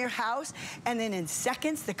anywhere in your house, and then in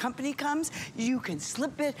seconds the company comes, you can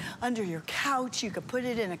slip it under your couch, you can put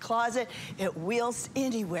it in a closet, it wheels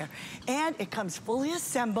anywhere. And it comes fully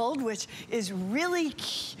assembled, which is really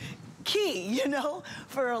key, you know,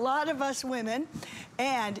 for a lot of us women.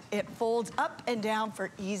 And it folds up and down for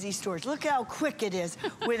easy storage. Look how quick it is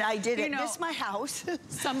when I did it. This is my house.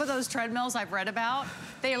 Some of those treadmills I've read about,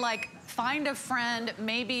 they're like, find a friend,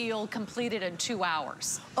 maybe you'll complete it in 2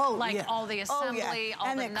 hours. Oh, like yeah. all the assembly, all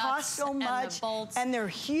and the it nuts, costs so much, and the bolts. And they're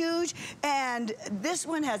huge. And this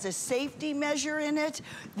one has a safety measure in it.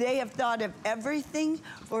 They have thought of everything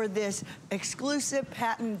for this exclusive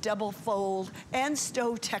patent double fold and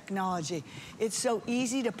stow technology. It's so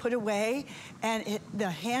easy to put away, and the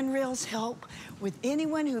handrails help with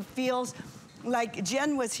anyone who feels like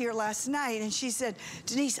Jen was here last night and she said,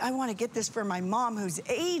 Denise, I want to get this for my mom who's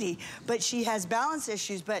 80, but she has balance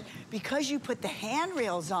issues. But because you put the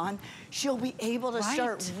handrails on, she'll be able to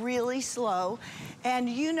start really slow. And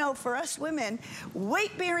you know, for us women,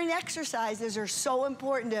 weight-bearing exercises are so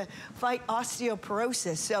important to fight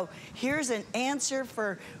osteoporosis. So here's an answer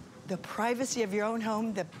for the privacy of your own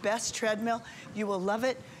home, the best treadmill. You will love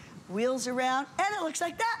it. Wheels around, and it looks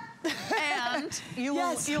like that. And you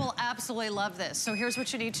will absolutely love this. So here's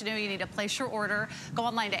what you need to do. You need to place your order. Go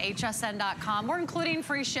online to hsn.com. We're including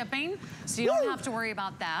free shipping, so you don't have to worry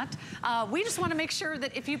about that. We just want to make sure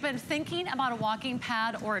that if you've been thinking about a walking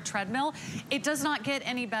pad or a treadmill, it does not get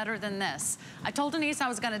any better than this. I told Denise I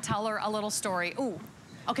was going to tell her a little story. Ooh.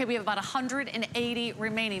 Okay, we have about 180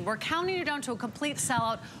 remaining. We're counting you down to a complete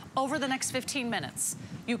sellout over the next 15 minutes.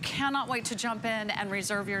 You cannot wait to jump in and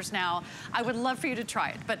reserve yours now. I would love for you to try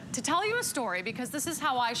it. But to tell you a story, because this is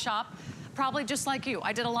how I shop, probably just like you,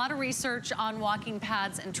 I did a lot of research on walking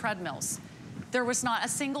pads and treadmills. There was not a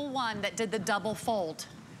single one that did the double fold.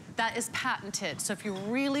 That is patented. So if you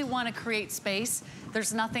really want to create space,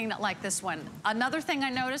 there's nothing like this one. Another thing I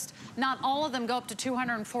noticed, not all of them go up to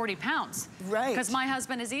 240 pounds. Right. Because my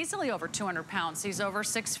husband is easily over 200 pounds. He's over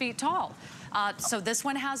 6 feet tall. So this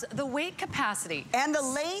one has the weight capacity. And the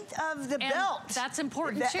length of the belt. That's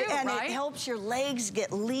important too, and right? it helps your legs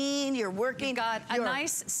get lean, you're working. You've got a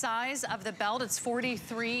nice size of the belt. It's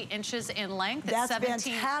 43 inches in length. It's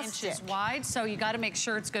 17 inches wide. So you got to make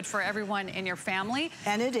sure it's good for everyone in your family.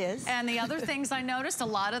 And it is. And the other things I noticed, a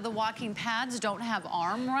lot of the walking pads don't have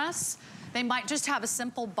arm rests. They might just have a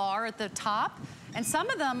simple bar at the top. And some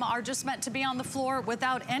of them are just meant to be on the floor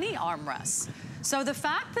without any armrests. So the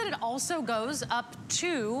fact that it also goes up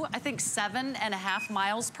to, I think, 7.5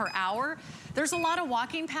 miles per hour, there's a lot of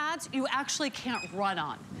walking pads you actually can't run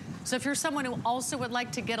on. So if you're someone who also would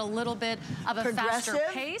like to get a little bit of a faster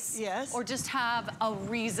pace, yes, or just have a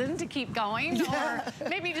reason to keep going, or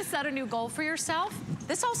maybe just set a new goal for yourself,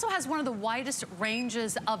 this also has one of the widest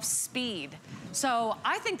ranges of speed. So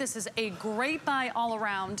I think this is a great buy all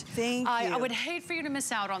around. Thank you. I would hate for you to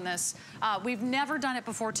miss out on this. We've never done it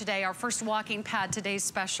before today. Our first walking pad today's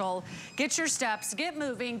special. Get your steps, get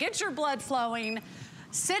moving, get your blood flowing.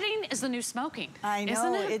 Sitting is the new smoking. I know,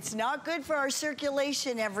 isn't it? It's not good for our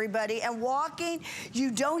circulation, everybody. And walking,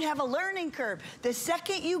 you don't have a learning curve. The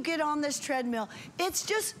second you get on this treadmill, it's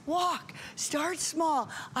just walk. Start small.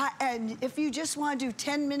 And if you just want to do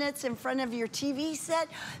 10 minutes in front of your TV set,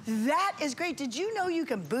 that is great. Did you know you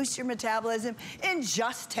can boost your metabolism in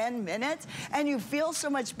just 10 minutes? And you feel so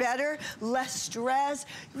much better, less stress.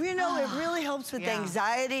 You know, it really helps with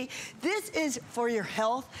anxiety. This is for your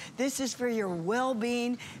health. This is for your well-being.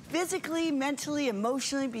 Physically, mentally,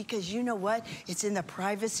 emotionally, because you know what? It's in the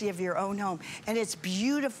privacy of your own home. And it's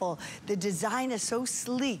beautiful. The design is so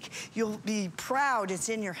sleek. You'll be proud it's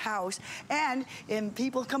in your house. And when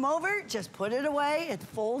people come over, just put it away. It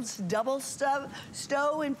folds, double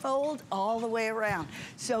stow and fold all the way around.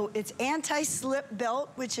 So it's anti-slip belt,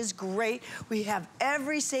 which is great. We have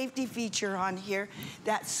every safety feature on here.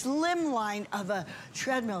 That slim line of a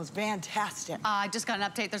treadmill is fantastic. I just got an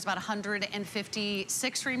update. There's about 156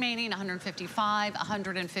 remaining, 155,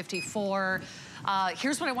 154.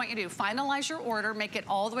 Here's what I want you to do. Finalize your order. Make it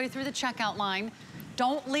all the way through the checkout line.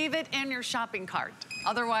 Don't leave it in your shopping cart.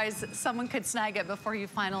 Otherwise, someone could snag it before you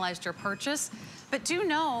finalized your purchase. But do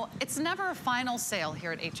know, it's never a final sale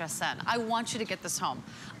here at HSN. I want you to get this home.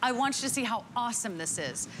 I want you to see how awesome this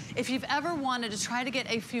is. If you've ever wanted to try to get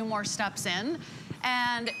a few more steps in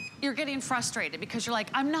and you're getting frustrated because you're like,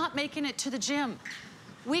 I'm not making it to the gym.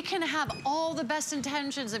 We can have all the best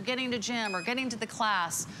intentions of getting to gym or getting to the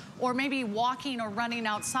class or maybe walking or running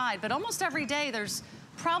outside, but almost every day there's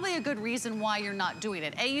probably a good reason why you're not doing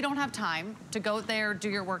it. A, you don't have time to go there, do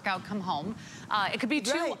your workout, come home. It could be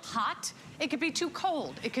too hot. It could be too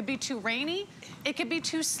cold. It could be too rainy. It could be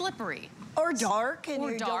too slippery. Or dark, and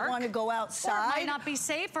you don't want to go outside. Or it might not be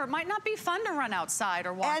safe, or it might not be fun to run outside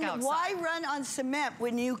or walk outside. And why run on cement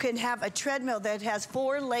when you can have a treadmill that has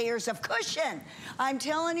 4 layers of cushion? I'm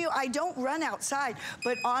telling you, I don't run outside,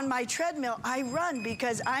 but on my treadmill, I run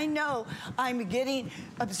because I know I'm getting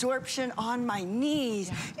absorption on my knees,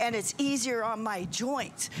 and it's easier on my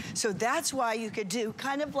joints. So that's why you could do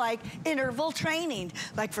kind of like interval training.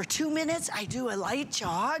 Like for 2 minutes, I do a light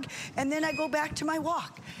jog, and then I go back to my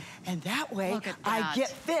walk. And that way, I get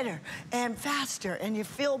fitter and faster, and you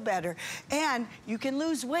feel better. And you can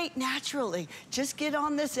lose weight naturally. Just get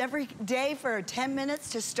on this every day for 10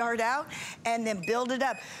 minutes to start out, and then build it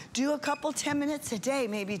up. Do a couple 10 minutes a day,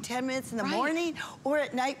 maybe 10 minutes in the morning or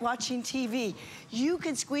at night watching TV. You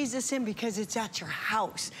can squeeze this in because it's at your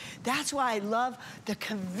house. That's why I love the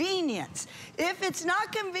convenience. If it's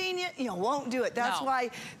not convenient, you won't do it. That's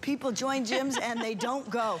why people join gyms and they don't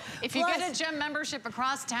go. If you get a gym membership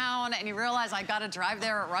across town, and you realize I gotta drive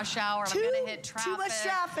there at rush hour and I'm gonna hit traffic. Too much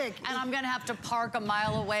traffic. And I'm gonna have to park a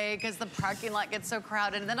mile away because the parking lot gets so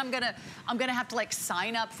crowded. And then I'm gonna have to like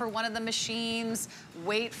sign up for one of the machines,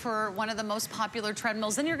 wait for one of the most popular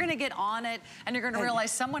treadmills. Then you're gonna get on it and you're gonna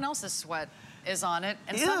realize someone else's sweat is on it,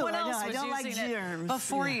 and someone else was using it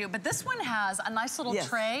before you. But this one has a nice little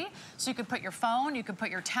tray, so you could put your phone, you could put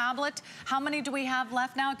your tablet. How many do we have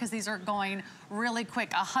left now? Because these are going really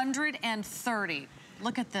quick. 130.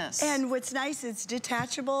 Look at this. And what's nice, it's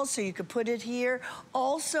detachable, so you could put it here.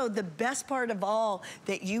 Also, the best part of all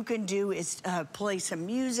that you can do is play some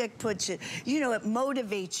music, it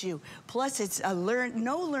motivates you. Plus, it's a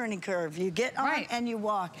no learning curve. You get on and you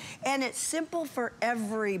walk. And it's simple for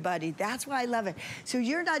everybody. That's why I love it. So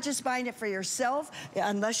you're not just buying it for yourself,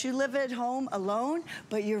 unless you live at home alone,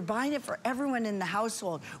 but you're buying it for everyone in the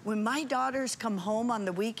household. When my daughters come home on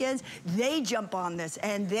the weekends, they jump on this,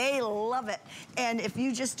 and they love it. And if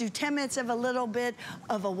you just do 10 minutes of a little bit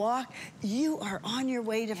of a walk, you are on your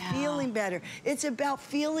way to feeling better. It's about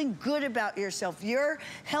feeling good about yourself. Your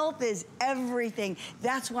health is everything.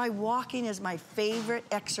 That's why walking is my favorite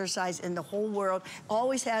exercise in the whole world.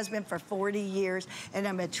 Always has been for 40 years. And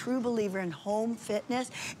I'm a true believer in home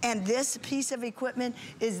fitness. And this piece of equipment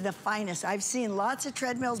is the finest. I've seen lots of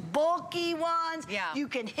treadmills, bulky ones. You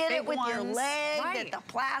can hit it with your leg, the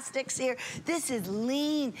plastics here. This is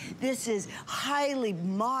lean. This is highly really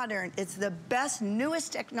modern. It's the best,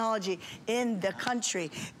 newest technology in the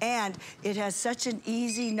country. And it has such an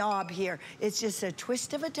easy knob here. It's just a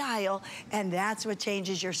twist of a dial, and that's what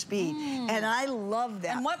changes your speed. And I love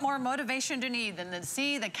that. And what more motivation do you need than to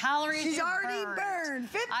see the calories She's you already burned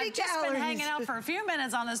 50 I've just been hanging out for a few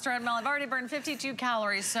minutes on this treadmill. I've already burned 52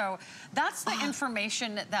 calories. So that's the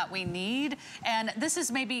information that we need. And this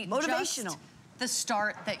is maybe motivational. Just the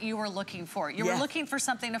start that you were looking for. You were looking for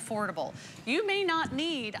something affordable. You may not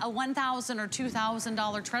need a $1,000 or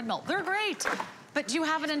 $2,000 treadmill. They're great. But do you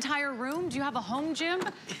have an entire room? Do you have a home gym?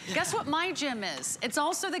 Guess what my gym is? It's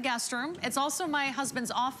also the guest room. It's also my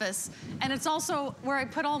husband's office. And it's also where I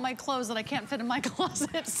put all my clothes that I can't fit in my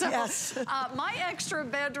closet. So my extra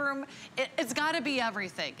bedroom, it's gotta be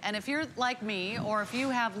everything. And if you're like me, or if you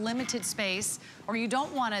have limited space, or you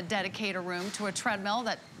don't wanna dedicate a room to a treadmill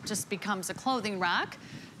that just becomes a clothing rack,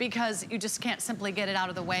 because you just can't simply get it out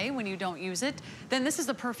of the way when you don't use it, then this is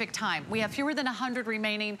the perfect time. We have fewer than 100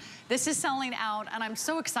 remaining. This is selling out, and I'm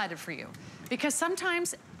so excited for you. Because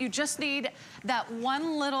sometimes you just need that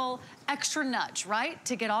one little extra nudge, right?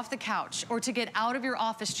 To get off the couch or to get out of your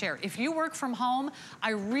office chair. If you work from home, I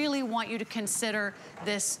really want you to consider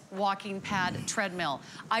this walking pad treadmill.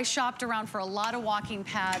 I shopped around for a lot of walking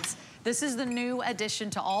pads. This is the new addition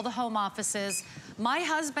to all the home offices. My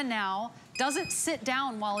husband now doesn't sit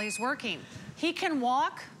down while he's working. He can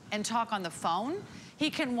walk and talk on the phone. He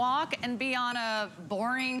can walk and be on a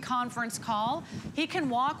boring conference call. He can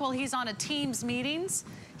walk while he's on a Teams meetings.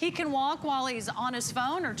 He can walk while he's on his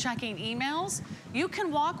phone or checking emails. You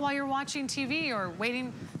can walk while you're watching TV or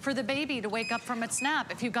waiting for the baby to wake up from its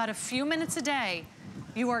nap. If you've got a few minutes a day,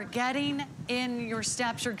 you are getting in your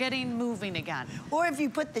steps, you're getting moving again. Or if you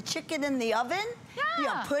put the chicken in the oven,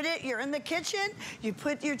 you're in the kitchen, you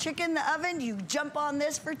put your chicken in the oven, you jump on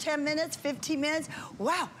this for 10 minutes, 15 minutes,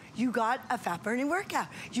 wow. You got a fat burning workout.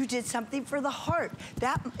 You did something for the heart.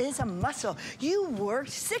 That is a muscle. You worked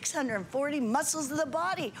 640 muscles of the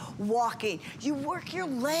body walking. You work your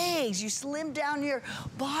legs, you slim down your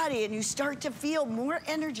body, and you start to feel more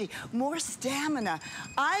energy, more stamina.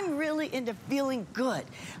 I'm really into feeling good.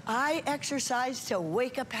 I exercise to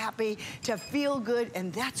wake up happy, to feel good,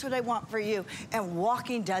 and that's what I want for you. And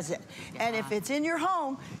walking does it. And if it's in your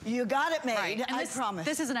home, you got it made, I promise.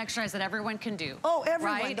 This is an exercise that everyone can do. Oh,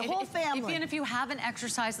 everyone. Right? The whole family. Even if you haven't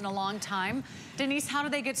exercised in a long time, Denise, how do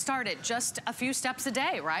they get started? Just a few steps a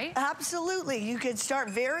day, right? Absolutely. You could start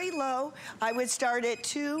very low. I would start at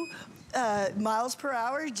 2 miles per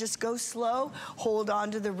hour. Just go slow, hold on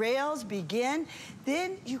to the rails, begin.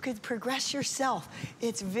 Then you could progress yourself.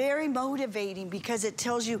 It's very motivating because it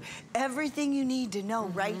tells you everything you need to know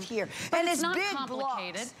right here. But and it's not big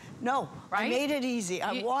complicated. Blocks. No, right? I made it easy.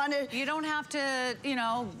 I wanted... You don't have to, you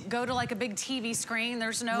know, go to like a big TV screen.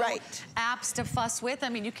 There's no apps to fuss with. I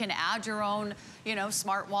mean, you can add your own, you know,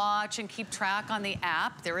 smartwatch and keep track on the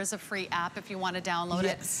app. There is a free app if you want to download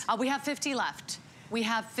it. We have 50 left. We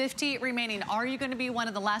have 50 remaining. Are you going to be one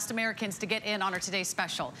of the last Americans to get in on our today's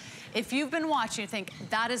special? If you've been watching, you think,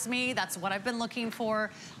 that is me, that's what I've been looking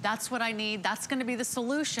for, that's what I need, that's going to be the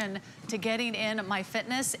solution to getting in my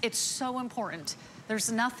fitness. It's so important. There's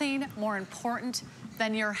nothing more important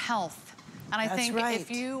than your health. And I think if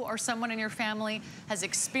you or someone in your family has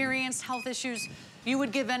experienced health issues, you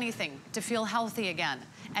would give anything to feel healthy again.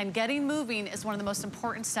 And getting moving is one of the most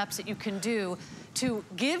important steps that you can do to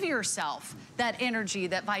give yourself that energy,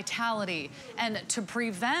 that vitality, and to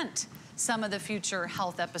prevent some of the future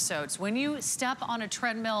health episodes. When you step on a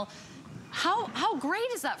treadmill, how great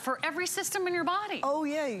is that for every system in your body? Oh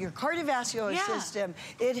yeah, your cardiovascular system.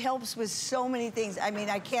 It helps with so many things. I mean,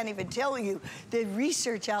 I can't even tell you the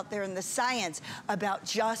research out there and the science about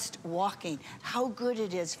just walking, how good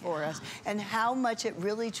it is for us, and how much it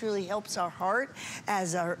really truly helps our heart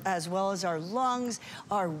as well as our lungs,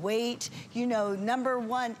 our weight. You know,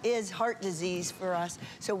 #1 is heart disease for us.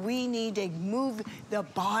 So we need to move the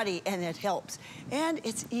body, and it helps. And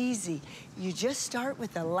it's easy. You just start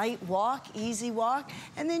with a light walk, easy walk,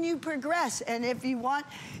 and then you progress. And if you want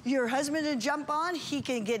your husband to jump on, he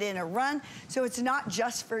can get in a run. So it's not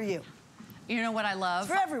just for you. You know what I love?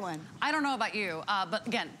 It's for everyone. I don't know about you, but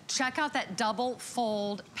again, check out that double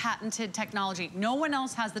fold patented technology. No one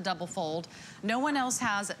else has the double fold. No one else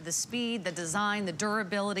has the speed, the design, the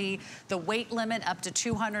durability, the weight limit up to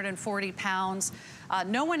 240 pounds.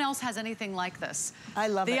 No one else has anything like this. I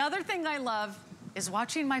love it. The other thing I love is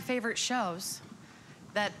watching my favorite shows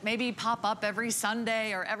that maybe pop up every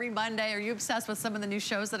Sunday or every Monday. Are you obsessed with some of the new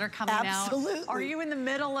shows that are coming out? Absolutely. Are you in the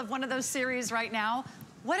middle of one of those series right now?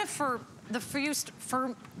 What if for the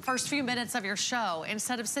first few minutes of your show,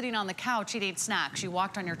 instead of sitting on the couch eating snacks, you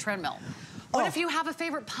walked on your treadmill? What if you have a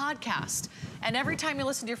favorite podcast? And every time you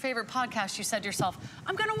listen to your favorite podcast, you said to yourself,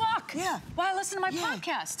 I'm gonna walk while I listen to my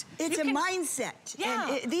podcast. It's a mindset.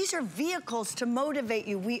 And these are vehicles to motivate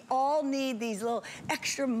you. We all need these little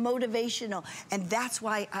extra motivational. And that's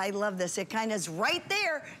why I love this. It kind of is right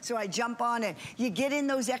there, so I jump on it. You get in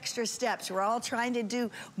those extra steps. We're all trying to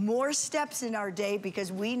do more steps in our day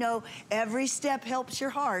because we know every step helps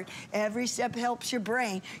your heart. Every step helps your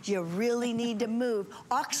brain. You really need to move.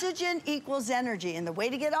 Oxygen equals energy. And the way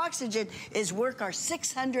to get oxygen is work our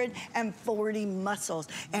 640 muscles,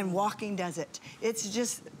 and walking does it. It's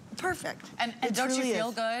just perfect. And don't you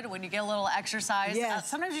feel good when you get a little exercise? Yes.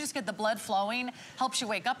 Sometimes you just get the blood flowing, helps you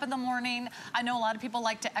wake up in the morning. I know a lot of people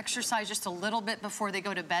like to exercise just a little bit before they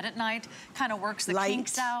go to bed at night. Kind of works the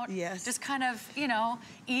kinks out. Yes. Just kind of, you know,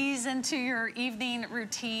 ease into your evening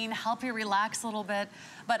routine, help you relax a little bit.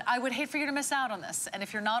 But I would hate for you to miss out on this. And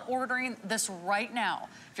if you're not ordering this right now,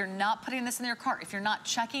 if you're not putting this in your cart, if you're not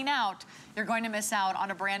checking out, you're going to miss out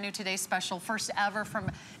on a brand new Today Special, first ever from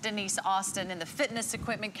Denise Austin in the fitness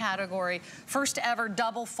equipment category, first ever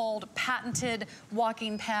double fold patented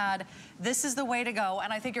walking pad. This is the way to go,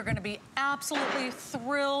 and I think you're gonna be absolutely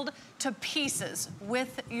thrilled to pieces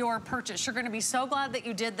with your purchase. You're gonna be so glad that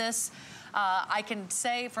you did this. I can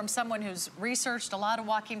say from someone who's researched a lot of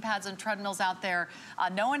walking pads and treadmills out there,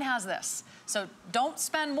 no one has this. So don't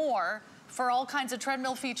spend more for all kinds of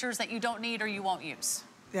treadmill features that you don't need or you won't use.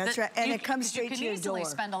 That's right, and it comes straight to your door. You can easily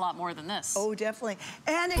spend a lot more than this. Oh, definitely.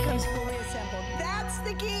 And it comes fully assembled. That's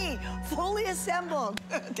the key, fully assembled.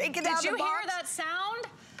 Take it out of the box. Did you hear that sound?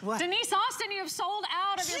 What? Denise Austin, you have sold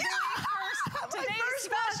out of your very first Today's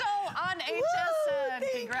Special on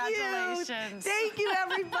HSN. Congratulations. Thank you,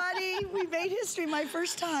 everybody. We made history my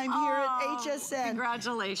first time here at HSN.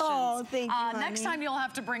 Congratulations. Oh, thank you, next time you'll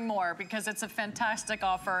have to bring more because it's a fantastic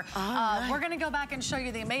offer. We're going to go back and show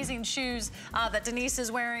you the amazing shoes that Denise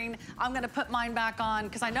is wearing. I'm going to put mine back on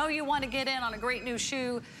because I know you want to get in on a great new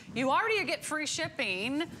shoe. You already get free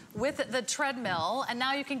shipping with the treadmill, and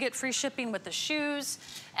now you can get free shipping with the shoes.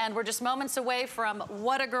 And we're just moments away from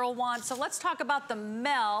what a girl wants. So let's talk about the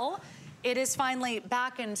Mel. It is finally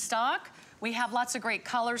back in stock. We have lots of great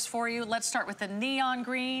colors for you. Let's start with the neon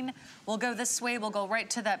green. We'll go this way. We'll go right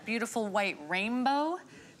to that beautiful white rainbow.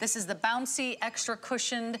 This is the bouncy, extra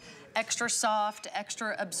cushioned, extra soft,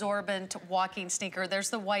 extra absorbent walking sneaker. There's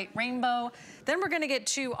the white rainbow. Then we're gonna get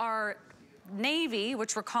to our navy,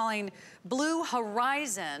 which we're calling Blue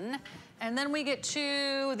Horizon. And then we get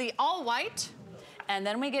to the all white. And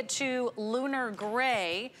then we get to Lunar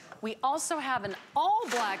Gray. We also have an all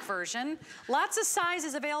black version. Lots of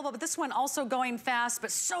sizes available, but this one also going fast,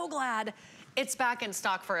 but so glad it's back in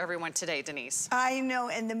stock for everyone today, Denise. I know,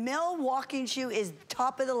 and the Mel walking shoe is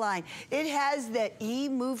top of the line. It has that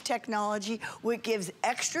E-Move technology, which gives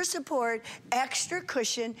extra support, extra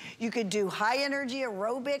cushion. You could do high energy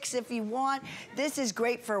aerobics if you want. This is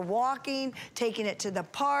great for walking, taking it to the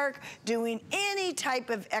park, doing any type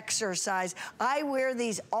of exercise. I wear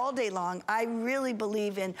these all day long. I really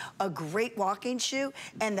believe in a great walking shoe,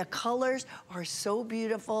 and the colors are so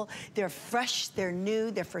beautiful. They're fresh, they're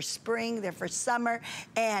new, they're for spring, they're for summer,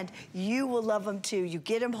 and you will love them too. You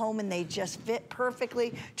get them home and they just fit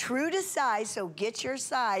perfectly, true to size, so get your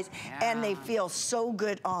size, and they feel so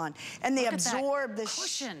good on. And they absorb the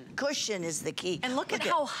cushion is the key. And look at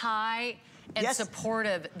how high and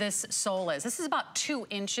supportive this sole is. This is about 2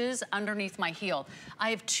 inches underneath my heel. I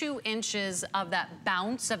have 2 inches of that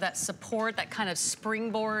bounce, of that support, that kind of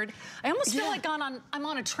springboard. I almost feel like I'm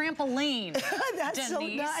on a trampoline. That's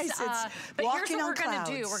Denise. so nice. But here's what we're gonna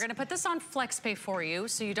do. We're gonna put this on FlexPay for you,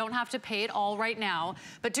 so you don't have to pay it all right now.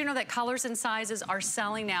 But do know that colors and sizes are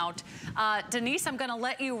selling out. Denise, I'm gonna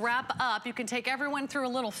let you wrap up. You can take everyone through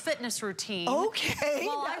a little fitness routine. Okay.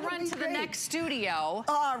 While I run to the next studio.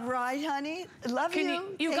 All right, honey. Love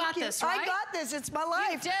you. You got this, right? I got this. It's my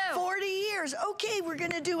life. You do. 40 years. Okay, we're going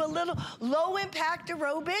to do a little low-impact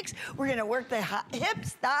aerobics. We're going to work the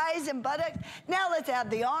hips, thighs, and buttocks. Now let's add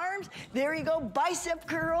the arms. There you go. Bicep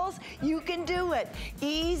curls. You can do it.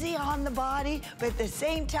 Easy on the body, but at the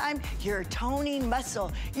same time, you're toning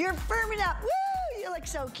muscle. You're firming up. Woo! You look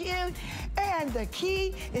so cute. And the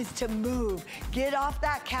key is to move. Get off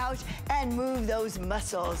that couch and move those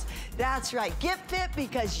muscles. That's right. Get fit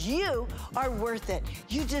because you are worth it.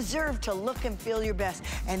 You deserve to look and feel your best.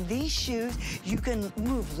 And these shoes, you can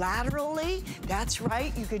move laterally. That's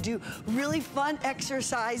right. You could do really fun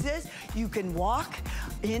exercises. You can walk.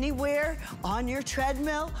 anywhere, on your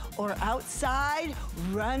treadmill or outside,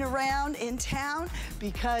 run around in town,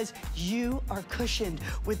 because you are cushioned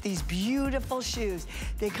with these beautiful shoes.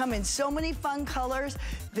 They come in so many fun colors.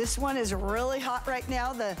 This one is really hot right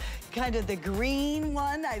now, the kind of the green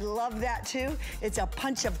one. I love that too. It's a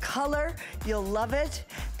punch of color. You'll love it.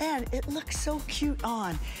 And it looks so cute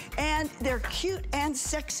on. And they're cute and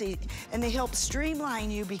sexy, and they help streamline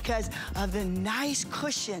you because of the nice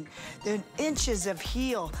cushion, the inches of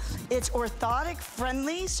heel. It's orthotic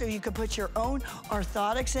friendly, so you can put your own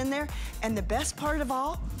orthotics in there. And the best part of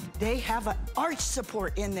all, they have an arch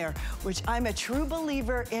support in there, which I'm a true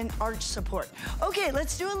believer in arch support. Okay,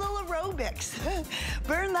 let's do a little aerobics.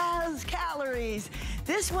 Burn those calories.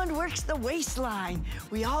 This one works the waistline.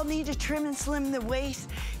 We all need to trim and slim the waist.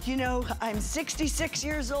 You know, I'm 66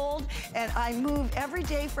 years old, and I move every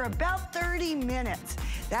day for about 30 minutes.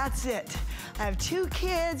 That's it. I have 2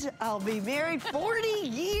 kids. I'll be married 40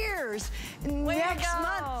 years next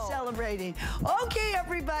month celebrating. Okay,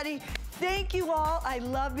 everybody. Thank you all. I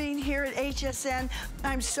love being here at HSN.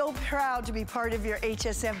 I'm so proud to be part of your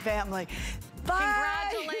HSN family.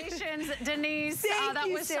 Bye. Congratulations, Denise. Thank that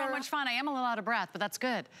you, was Sarah. so much fun. I am a little out of breath, but that's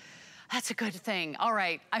good. That's a good thing. All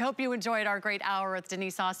right. I hope you enjoyed our great hour with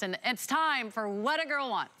Denise Austin. It's time for What a Girl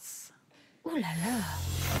Wants. Ooh la la.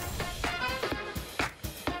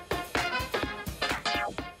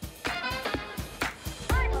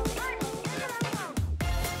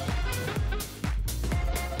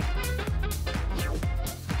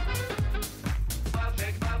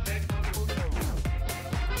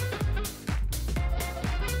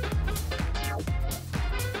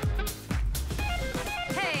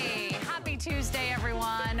 Tuesday,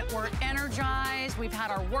 everyone. We're energized. We've had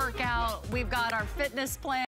our workout. We've got our fitness plan.